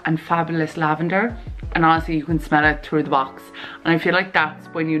and fabulous lavender, and honestly you can smell it through the box, and I feel like that's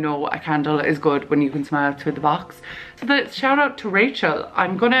when you know a candle is good, when you can smell it through the box. So shout out to Rachel.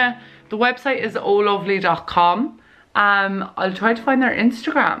 The website is ohlovely.com. I'll try to find their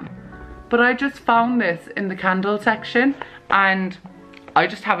Instagram, but I just found this in the candle section, and I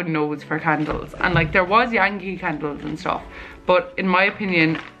just have a nose for candles, and like there was Yankee candles and stuff, but in my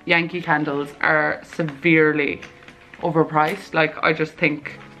opinion Yankee candles are severely overpriced. Like I just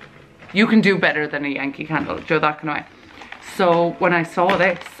think you can do better than a Yankee candle, Joe, that kind of way. So when I saw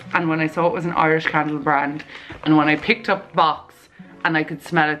this, and when I saw it was an Irish candle brand, and when I picked up the box and I could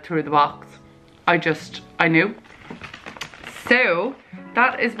smell it through the box, I knew. So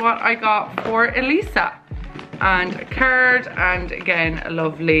that is what I got for Elisa, and a card, and again a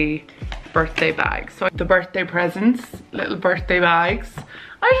lovely birthday bag. So the birthday presents, little birthday bags,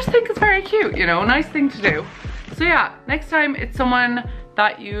 I just think it's very cute, you know, nice thing to do. So yeah, next time it's someone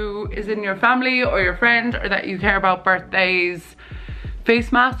that is in your family or your friend, or that you care about birthdays,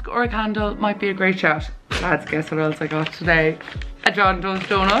 face mask or a candle might be a great shout. Lads, guess what else I got today? A John Doe's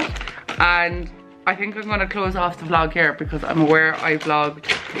donut. And I think I'm gonna close off the vlog here because I'm aware I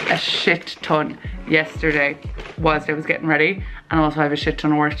vlogged a shit ton yesterday whilst I was getting ready, and also I have a shit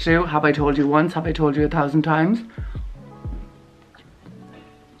ton of work to do. Have I told you once? Have I told you 1,000 times?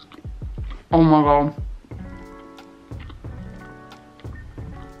 Oh my god.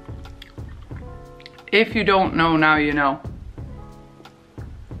 If you don't know, now you know.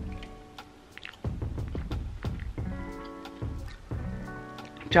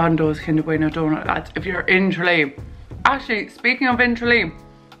 John Doe's Kinder Bueno donut, lads. If you're in Tralee. Actually, speaking of in Tralee,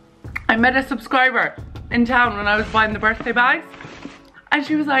 I met a subscriber in town when I was buying the birthday bags, and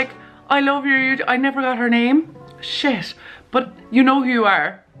she was like, I love your YouTube. I never got her name. Shit. But you know who you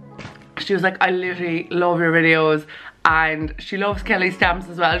are. She was like, I literally love your videos, and she loves Kelly stamps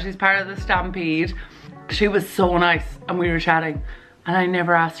as well. She's part of the Stampede. She was so nice, and we were chatting, and I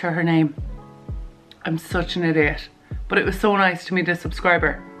never asked her name. I'm such an idiot. But it was so nice to meet a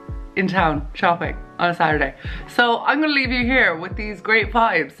subscriber in town shopping on a Saturday. So I'm gonna leave you here with these great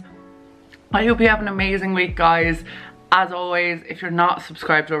vibes. I hope you have an amazing week, guys. As always, if you're not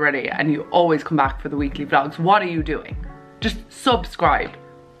subscribed already and you always come back for the weekly vlogs, what are you doing? Just subscribe.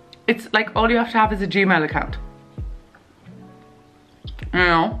 It's like all you have to have is a Gmail account. You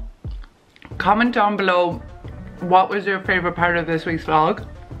know? Comment down below what was your favorite part of this week's vlog.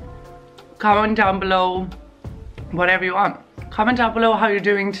 Comment down below whatever you want. Comment down below how you're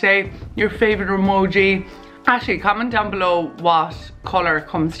doing today, your favorite emoji. Actually, comment down below what color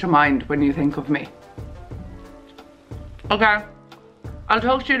comes to mind when you think of me. Okay, I'll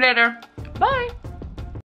talk to you later. Bye.